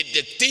 amen, did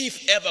the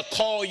thief ever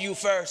call you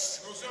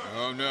first?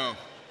 Oh, no.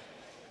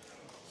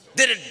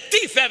 Did a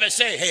thief ever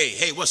say,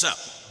 hey, what's up?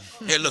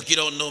 Hey, look, you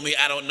don't know me,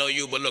 I don't know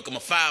you, but look, I'm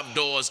 5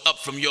 doors up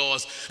from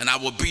yours, and I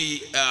will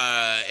be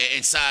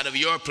inside of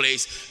your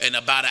place in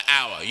about an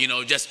hour. You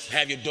know, just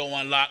have your door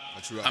unlocked.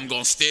 That's right. I'm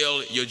going to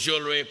steal your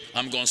jewelry.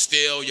 I'm going to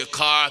steal your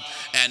car,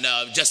 and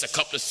just a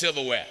couple of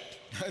silverware.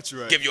 That's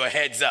right. Give you a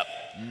heads up.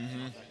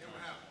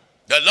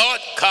 The Lord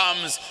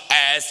comes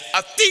as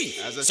a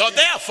thief. So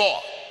therefore,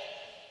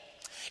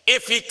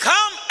 if he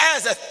come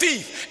as a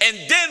thief and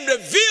then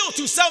reveal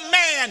to some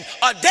man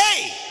a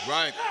day,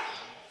 Right.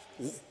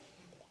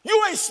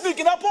 you ain't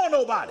sneaking up on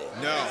nobody.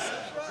 No.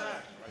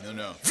 No,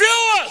 no.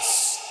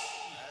 Viewers,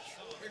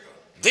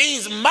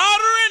 these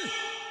modern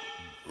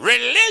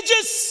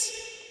religious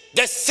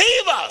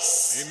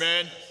deceivers,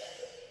 Amen.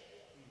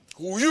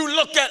 who you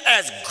look at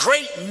as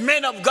great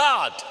men of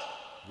God,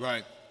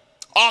 Right.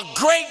 are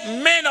great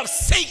men of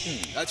Satan.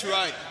 That's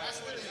right.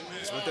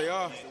 That's what they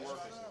are.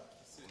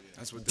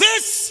 That's what they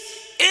This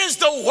is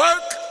the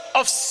work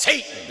of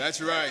Satan,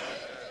 That's right.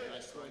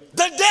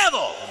 the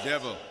devil.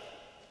 Devil.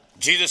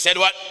 Jesus said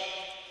what?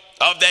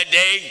 Of that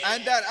day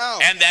And that hour.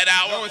 and that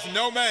hour Knoweth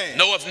no man.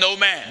 knoweth no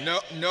man.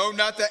 No,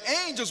 not the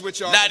angels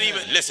which are. Not in even,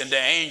 heaven. listen, the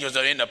angels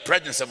are in the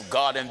presence of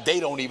God and they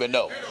don't even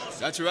know.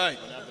 That's right.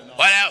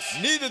 What else?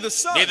 Neither the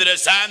Son. Neither the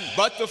Son,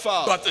 But the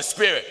Father. but the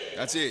Spirit.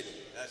 That's it.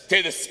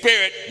 Okay, the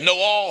Spirit know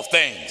all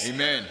things.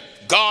 Amen.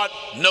 God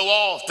know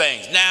all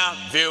things. Now,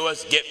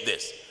 viewers, get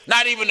this.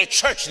 Not even the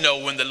church know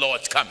when the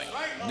Lord's coming.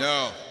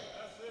 No.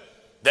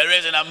 There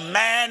isn't a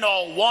man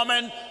or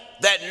woman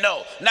that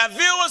know. Now,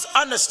 viewers,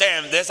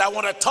 understand this. I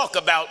want to talk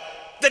about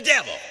the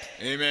devil.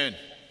 Amen.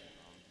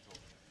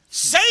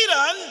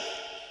 Satan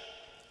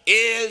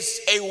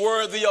is a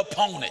worthy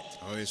opponent.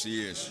 Oh, yes,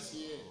 he is.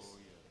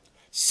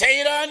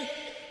 Satan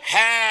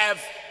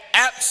have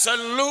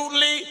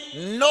absolutely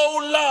no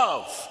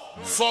love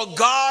for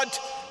God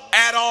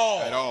at all.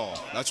 At all.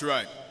 That's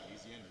right.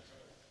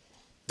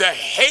 The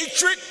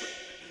hatred,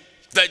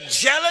 the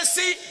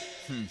jealousy,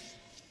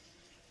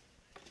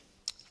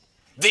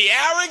 the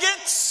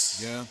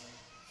arrogance, Yeah.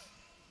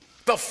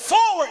 the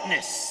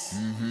forwardness,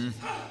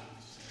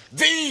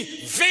 the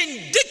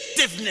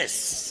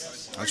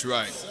vindictiveness. That's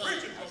right.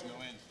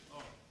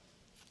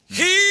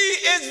 He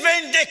is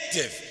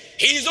vindictive.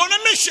 He's on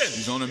a mission.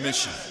 He's on a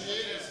mission.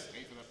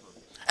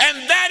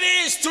 And that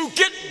is to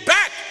get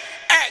back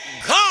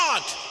at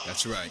God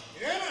That's right.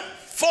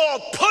 for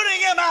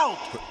putting him out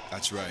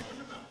That's right.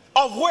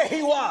 of where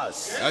he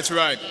was. That's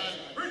right.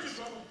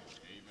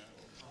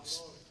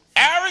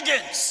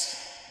 Arrogance,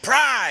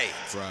 pride,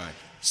 Pride.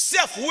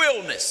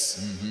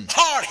 self-willness,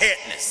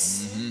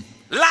 hard-headedness,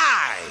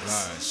 lies,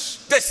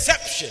 Lies.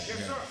 deception.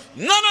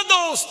 None of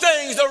those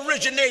things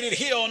originated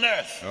here on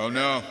earth. Oh,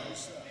 no.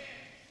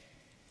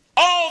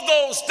 All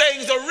those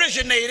things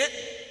originated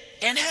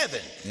in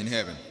heaven, In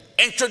heaven.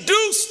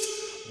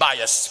 introduced by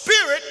a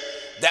spirit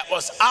that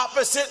was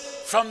opposite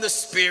from the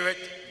Spirit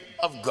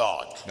of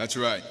God. That's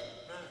right.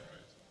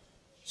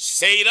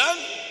 Satan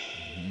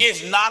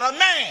is not a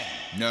man.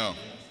 No.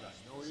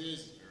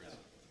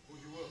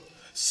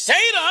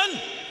 Satan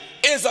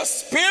is a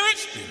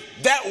spirit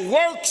that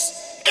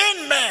works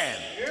in man.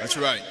 That's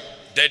right.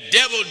 The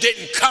devil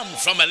didn't come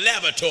from a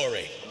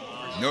laboratory.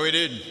 No, he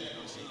didn't.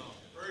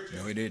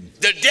 No, he didn't.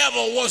 The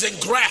devil wasn't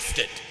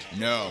grafted.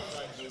 No.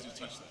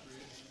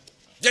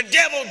 The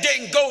devil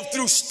didn't go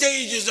through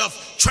stages of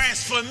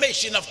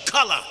transformation of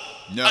color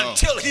No.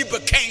 until he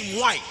became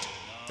white.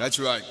 That's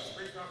right.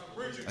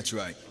 That's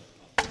right.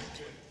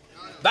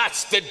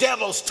 That's the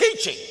devil's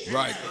teaching.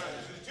 Right.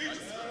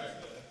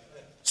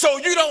 So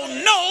you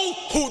don't know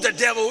who the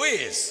devil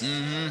is.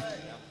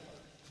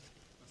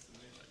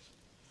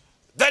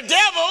 The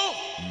devil,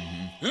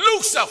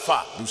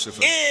 Lucifer,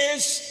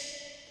 is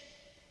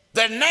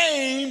the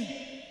name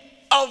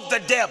of the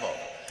devil.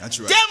 That's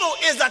right. Devil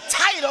is a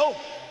title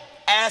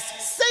as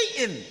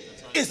Satan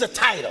is a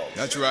title.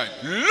 That's right.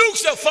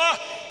 Lucifer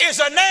is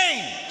a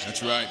name.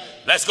 That's right.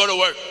 Let's go to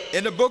work.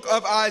 In the book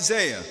of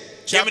Isaiah,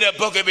 Give me the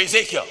book of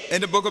Ezekiel.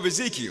 in the book of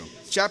Ezekiel,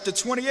 chapter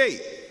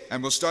 28,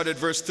 and we'll start at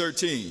verse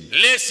 13.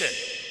 Listen,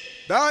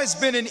 Thou hast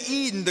been in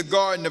Eden, the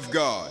garden of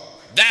God.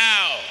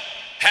 thou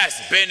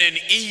hast been in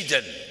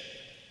Eden,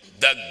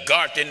 the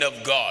garden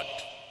of God.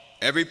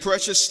 Every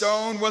precious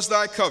stone was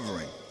thy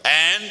covering,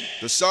 And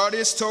the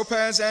sardius,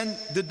 topaz, and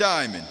the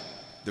diamond,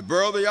 the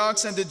beryl, the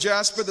onyx, and the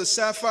jasper, the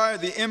sapphire,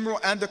 the emerald,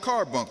 and the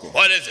carbuncle.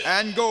 What is it?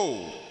 And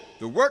gold.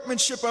 The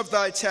workmanship of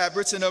thy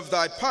tabrets and of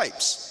thy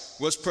pipes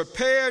was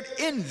prepared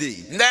in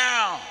thee.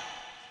 now,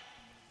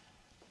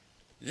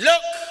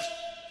 look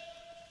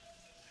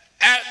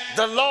at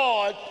the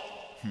Lord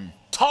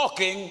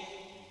talking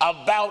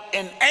about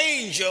an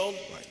angel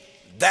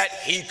that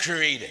he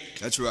created.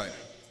 That's right.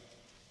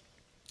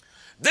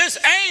 This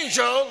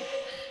angel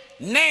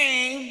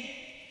name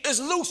is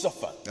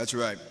Lucifer. That's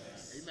right.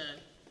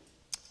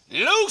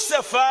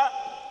 Lucifer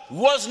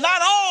was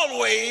not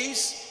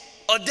always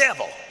a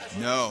devil.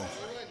 No.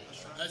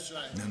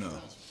 No, no.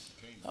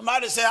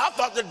 Somebody say, I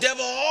thought the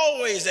devil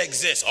always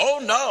exists. Oh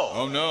no.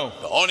 Oh, no.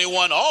 The only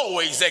one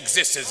always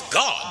exists is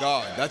God.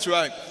 God. That's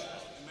right.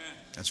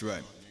 That's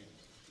right.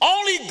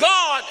 Only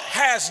God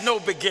has no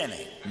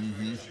beginning.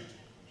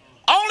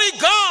 Only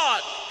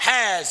God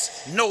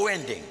has no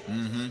ending.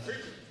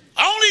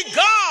 Only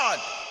God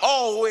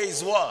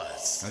always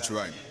was. That's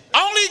right.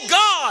 Only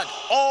God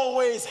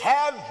always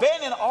have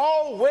been and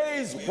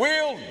always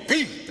will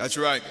be. That's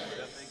right.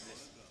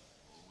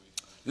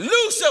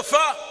 Lucifer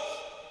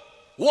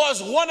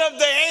was one of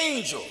the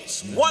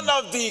angels, one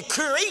of the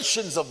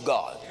creations of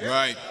God.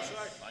 Right.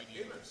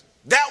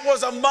 That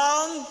was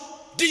among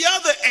the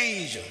other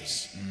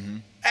angels,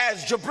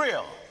 as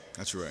Jabril,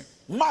 That's right.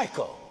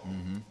 Michael,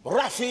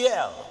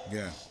 Raphael.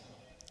 Yeah.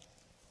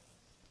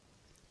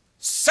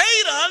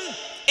 Satan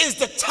is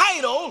the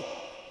title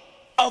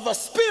of a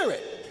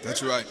spirit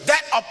That's right.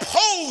 that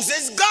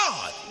opposes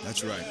God.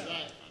 That's right.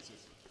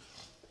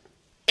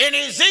 In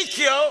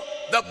Ezekiel,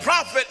 the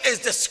prophet is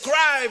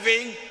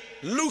describing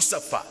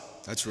Lucifer,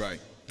 That's right.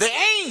 the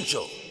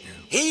angel.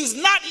 He's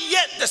not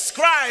yet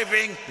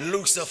describing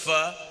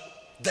Lucifer,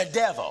 the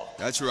devil.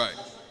 That's right.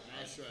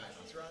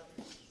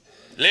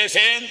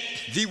 Listen.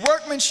 The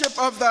workmanship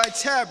of thy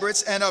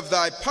tabrets and of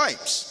thy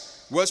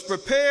pipes was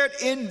prepared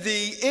in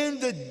thee in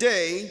the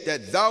day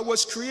that thou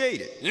wast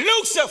created.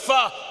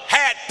 Lucifer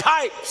had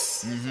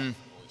pipes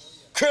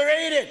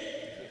created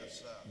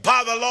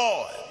by the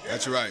Lord.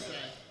 That's right.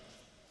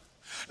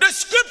 The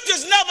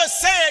scriptures never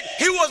said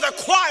he was a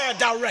choir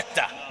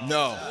director.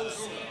 No.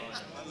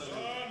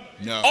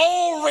 No.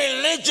 All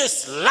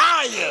religious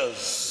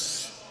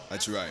liars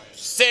That's right.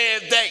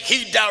 said that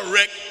he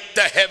direct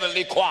the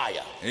heavenly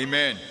choir.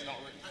 Amen.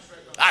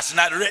 That's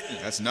not written.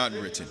 That's not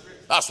written.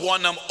 That's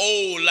one of them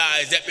old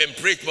lies that been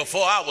preached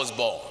before I was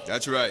born.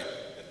 That's right.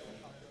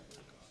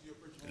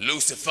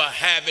 Lucifer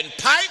having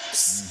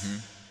pipes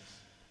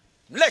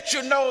let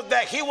you know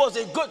that he was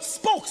a good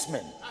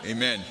spokesman.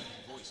 Amen.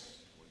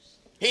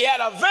 He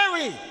had a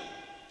very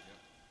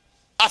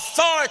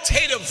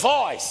authoritative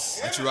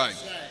voice. That's right.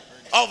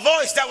 A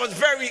voice that was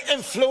very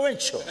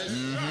influential.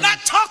 Not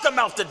talking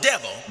about the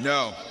devil.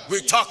 No.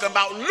 We're talking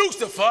about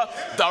Lucifer,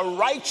 the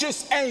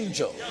righteous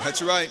angel.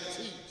 That's right.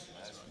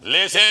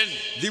 Listen.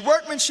 The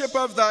workmanship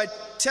of thy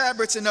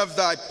tabrets and of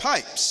thy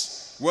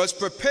pipes was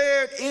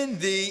prepared in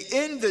thee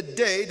in the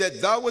day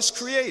that thou wast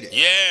created.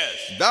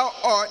 Yes. Thou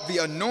art the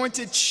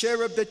anointed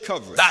cherub that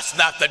covereth. That's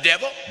not the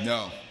devil.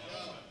 No.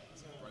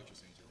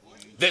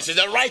 This is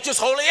a righteous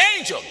holy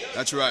angel.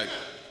 That's right.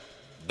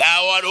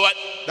 Thou art what?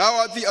 Thou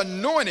art the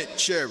anointed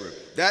cherub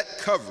that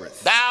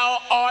covereth. Thou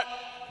art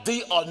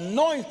the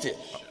anointed.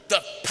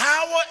 The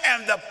power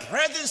and the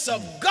presence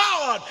of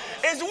God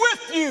is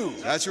with you.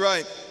 That's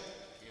right.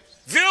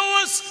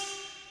 Viewers,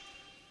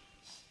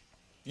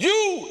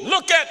 you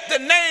look at the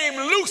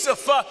name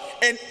Lucifer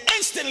and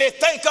instantly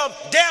think of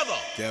devil.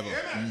 Devil.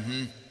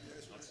 And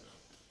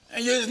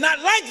it's not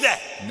like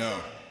that. No.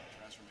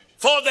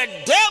 For the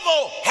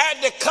devil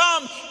had to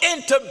come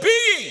into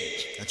being.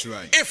 That's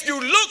right. If you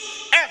look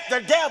at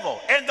the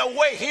devil and the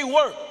way he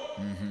worked,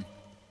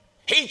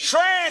 he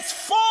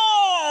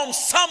transformed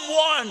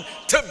someone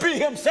to be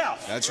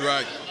himself. That's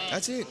right.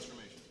 That's it.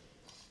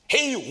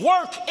 He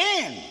worked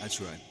in. That's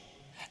right.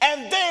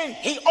 And then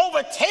he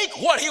overtake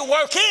what he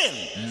work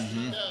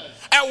in.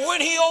 And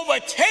when he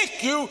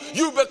overtake you,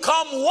 you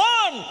become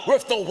one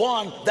with the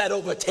one that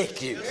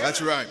overtake you.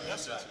 That's right.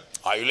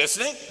 Are you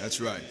listening? That's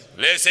right.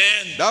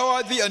 Listen. Thou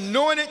art the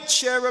anointed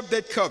cherub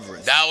that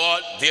covereth. Thou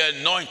art the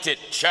anointed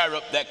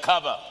cherub that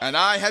cover. And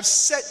I have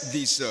set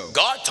thee so.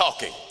 God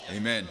talking.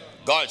 Amen.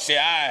 God say,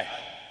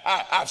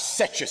 I've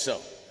set you so.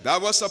 Thou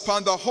wast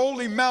upon the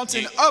holy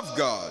mountain of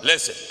God.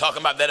 Listen,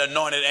 talking about that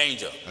anointed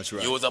angel. That's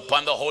right. You was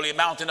upon the holy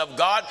mountain of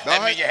God.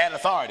 That means you had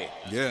authority.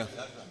 Yeah.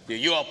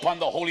 You're upon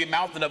the holy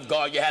mountain of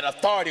God. You had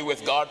authority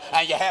with God,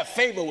 and you have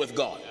favor with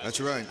God. That's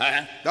right.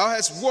 Thou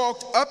hast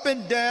walked up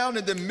and down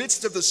in the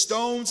midst of the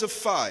stones of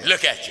fire.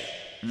 Look at you.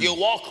 You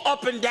walk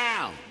up and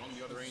down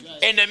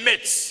in the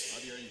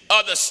midst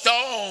of the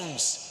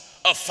stones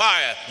of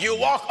fire. You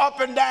walk up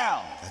and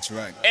down. That's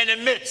right. In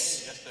the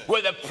midst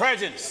where the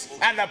presence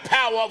and the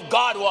power of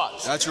God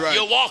was. That's right.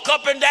 You walk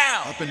up and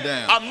down. Up and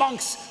down.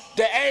 Amongst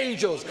the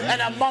angels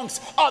and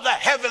amongst other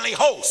heavenly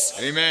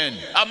hosts. Amen.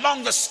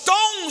 Among the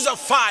stones of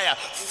fire.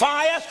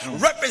 Fire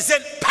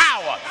represent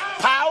power.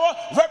 Power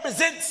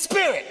represents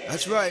spirit.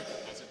 That's right.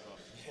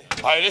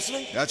 Are you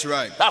listening? That's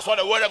right. That's what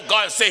the word of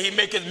God say. He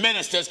make his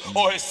ministers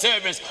or his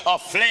servants a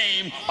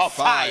flame of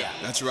fire.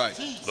 That's right.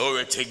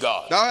 Glory to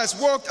God. Thou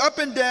hast walked up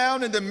and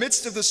down in the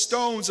midst of the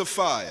stones of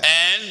fire.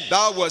 And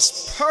thou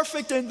wast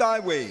perfect in thy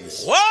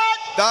ways. What?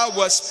 Thou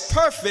wast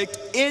perfect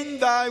in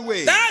thy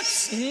ways.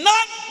 That's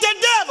not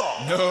the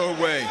devil.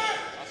 No way.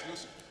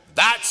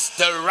 That's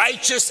the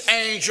righteous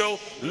angel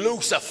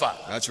Lucifer.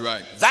 That's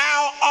right.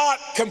 Thou art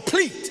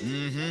complete.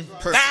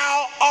 Perfect.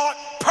 Thou art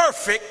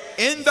perfect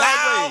in thy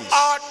thou ways. Thou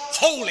art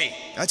holy.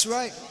 That's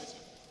right.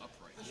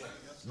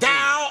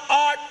 Thou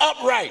art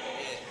upright.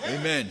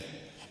 Amen.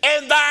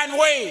 In thine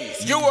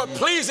ways you were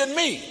pleasing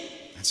me.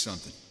 That's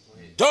something.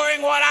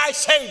 Doing what I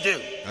say do.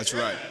 That's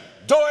right.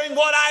 Doing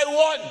what I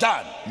want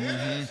done.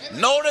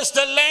 Notice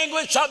the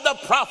language of the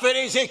prophet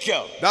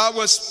Ezekiel. Thou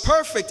wast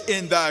perfect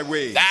in thy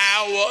ways. Thou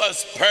thou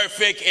wast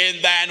perfect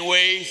in thine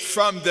ways.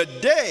 From the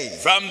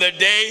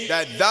day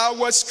That thou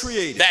wast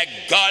created. that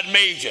God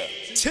made you.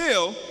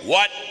 Till.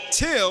 What?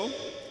 Till.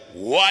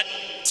 What?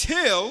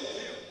 Till.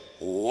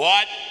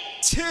 What?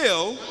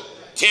 Till.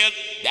 Till.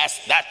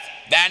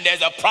 Then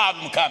there's a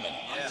problem coming.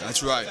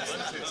 That's right.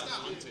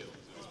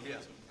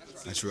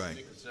 That's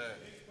right.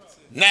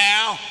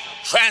 Now,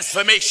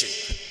 transformation.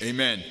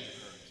 Amen.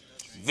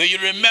 Do you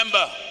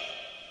remember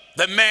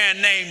the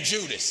man named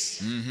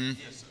Judas?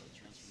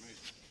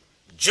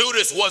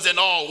 Judas wasn't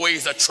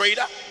always a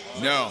traitor.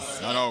 No,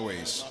 not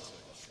always.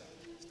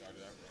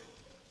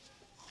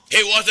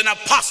 He was an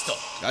apostle.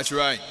 That's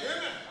right.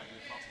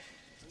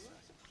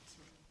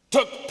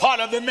 Took part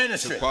of the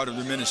ministry. Part of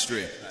the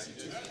ministry.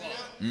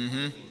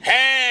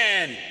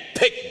 Hand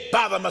picked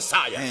by the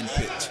Messiah.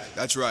 Handpicked.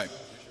 That's right.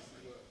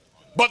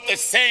 But the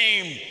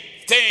same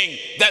thing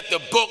that the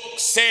book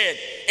said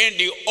in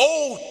the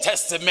Old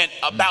Testament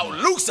about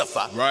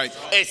Lucifer, Right.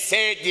 It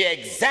said the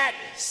exact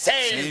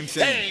same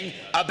thing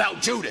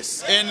about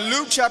Judas. In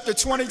Luke chapter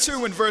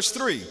 22 and verse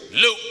 3.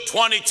 Luke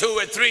 22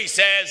 and 3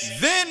 says,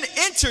 Then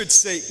entered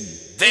Satan.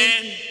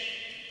 then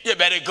you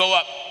better go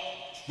up.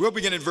 We'll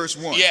begin at verse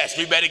 1. Yes,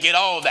 we better get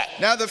all that.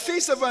 Now the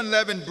feast of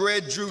unleavened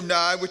bread drew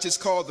nigh, which is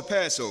called the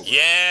Passover.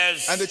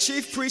 Yes. And the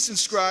chief priests and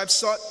scribes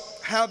sought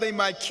how they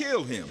might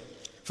kill him,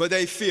 for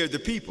they feared the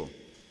people.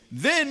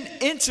 Then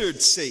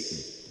entered Satan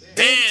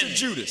into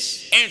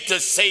Judas, Enter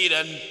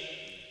Satan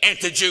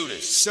into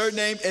Judas.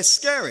 surnamed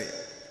Iscariot.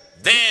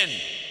 Then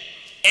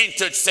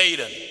entered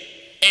Satan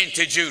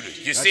into Judas.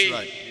 You That's see,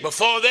 right.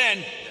 before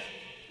then,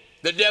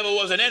 the devil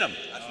wasn't in him.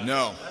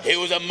 No. He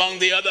was among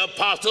the other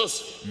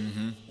apostles,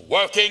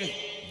 working,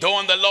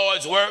 doing the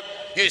Lord's work.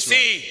 You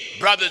see,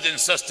 brothers and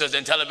sisters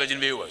and television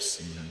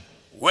viewers,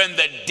 when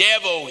the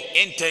devil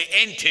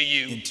into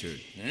you, Entered.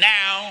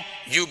 now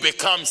you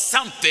become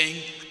something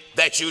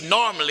that you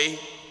normally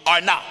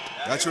are not.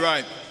 That's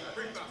right.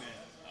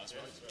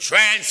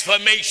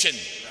 Transformation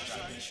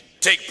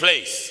take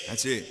place.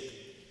 That's it.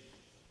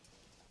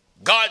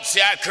 God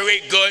said, I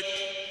create good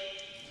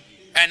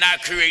and I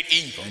create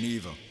evil. And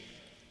evil.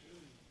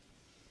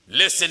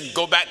 Listen,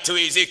 go back to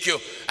Ezekiel.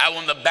 I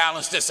want to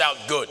balance this out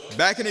good.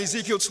 Back in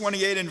Ezekiel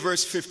 28 and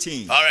verse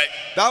 15. All right.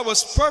 Thou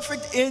wast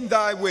perfect in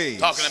thy ways.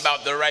 Talking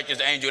about the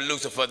righteous angel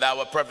Lucifer, thou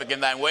wert perfect in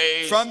thine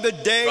ways. From the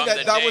day From that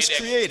the thou day wast that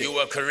created. you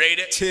were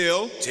created.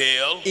 Till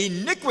Till.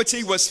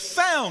 iniquity was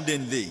found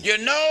in thee. You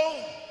know,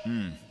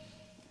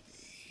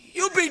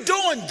 you be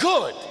doing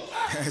good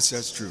Yes,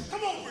 that's true.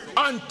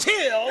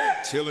 until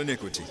Till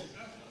iniquity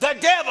the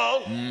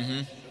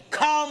devil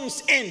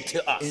comes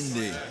into us. in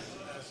thee.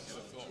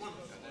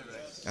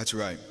 That's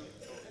right.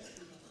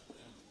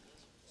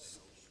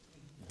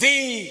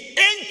 The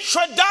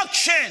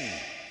introduction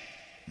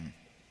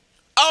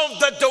of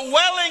the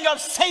dwelling of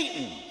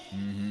Satan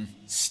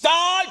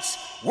starts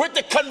with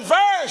the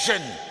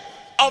conversion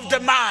of the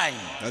mind.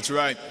 That's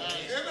right.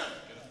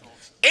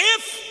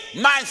 If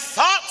my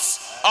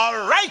thoughts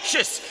are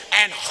righteous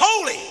and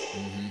holy,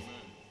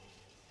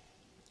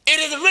 it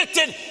is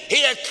written,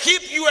 he'll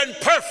keep you in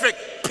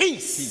perfect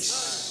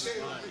peace.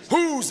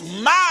 Whose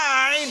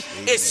mind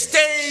is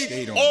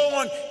stayed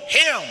on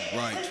him.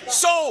 Right.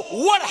 So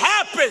what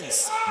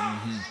happens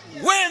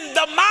when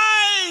the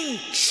mind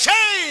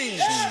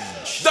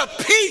changes? The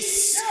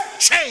peace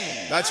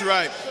changes. That's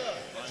right.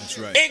 That's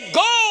right. It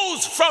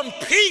goes from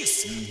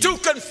peace to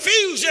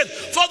confusion,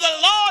 for the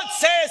Lord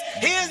says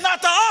he is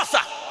not the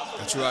author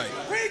That's right.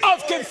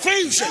 of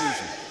confusion,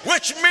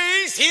 which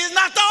means he is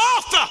not the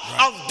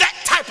author of that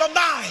type of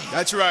mind.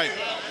 That's right.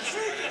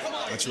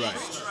 That's right.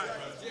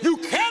 You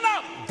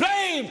cannot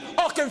blame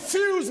a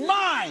confused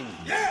mind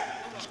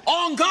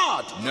on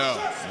God. No,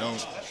 no.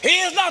 He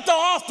is not the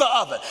author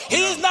of it.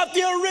 He is not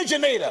the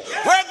originator.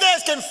 Where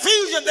there's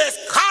confusion, there's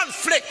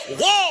conflict,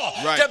 war,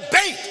 Right.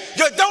 debate.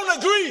 You don't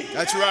agree.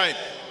 That's right.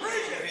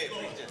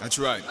 That's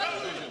right.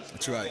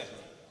 That's right.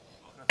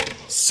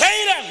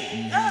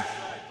 Satan,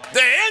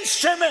 the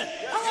instrument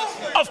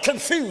of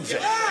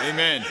confusion,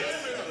 Amen.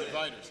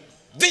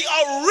 the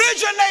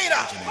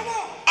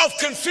originator of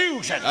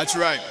confusion. That's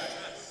right.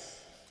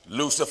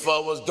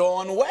 Lucifer was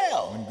doing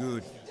well.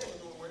 Good.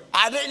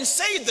 I didn't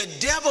say the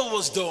devil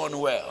was doing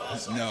well.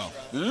 No.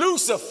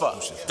 Lucifer,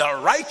 the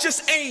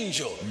righteous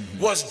angel,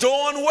 was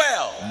doing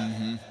well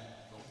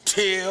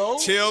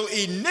till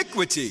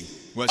iniquity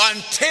was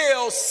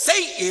until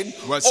Satan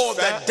Was or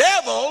the found-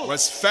 devil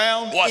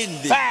found was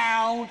in thee.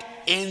 found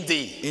in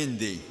thee. In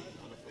thee.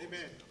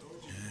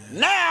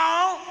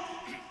 Now,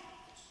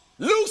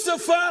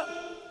 Lucifer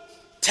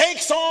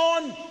takes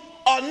on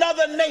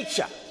another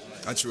nature.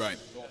 That's right.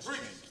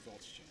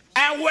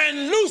 And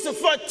when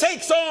Lucifer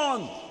takes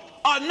on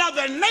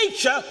another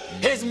nature,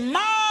 his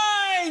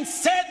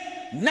mindset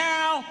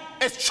now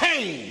is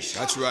changed.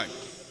 That's right.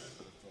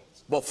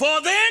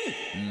 Before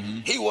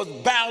then, he was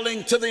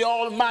bowing to the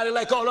Almighty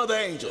like all other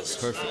angels.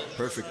 Perfect.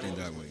 Perfect in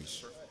thy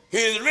ways. He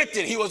is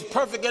written, he was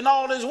perfect in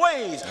all his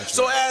ways.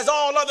 So as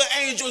all other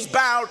angels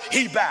bowed,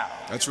 he bowed.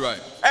 That's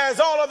right. As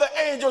all other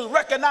angels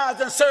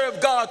recognized and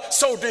served God,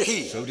 so did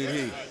he. So did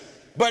he.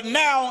 But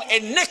now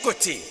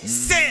iniquity,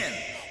 sin,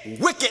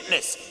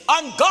 wickedness,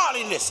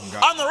 ungodliness,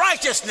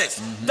 unrighteousness,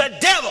 the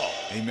devil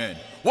Amen.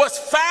 was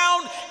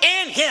found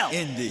in him.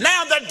 Indeed.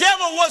 Now the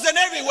devil wasn't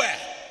everywhere.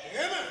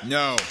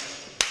 No.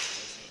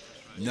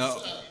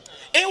 No.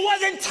 It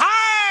wasn't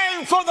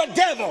time for the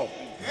devil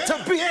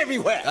to be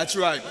everywhere. That's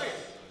right.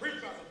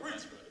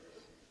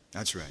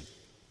 That's right.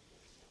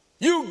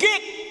 You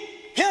get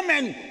him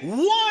in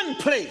one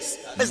place.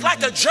 It's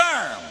like a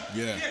germ,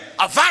 Yeah.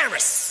 a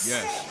virus,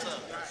 Yes.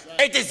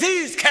 a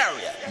disease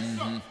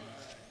carrier.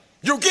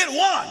 You get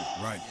one,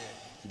 Right.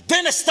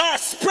 then it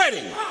starts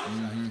spreading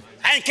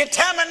and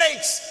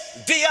contaminates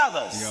the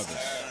others. The others.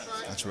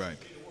 That's right.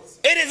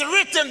 It is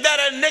written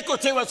that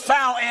iniquity was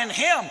found in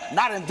him,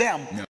 not in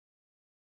them.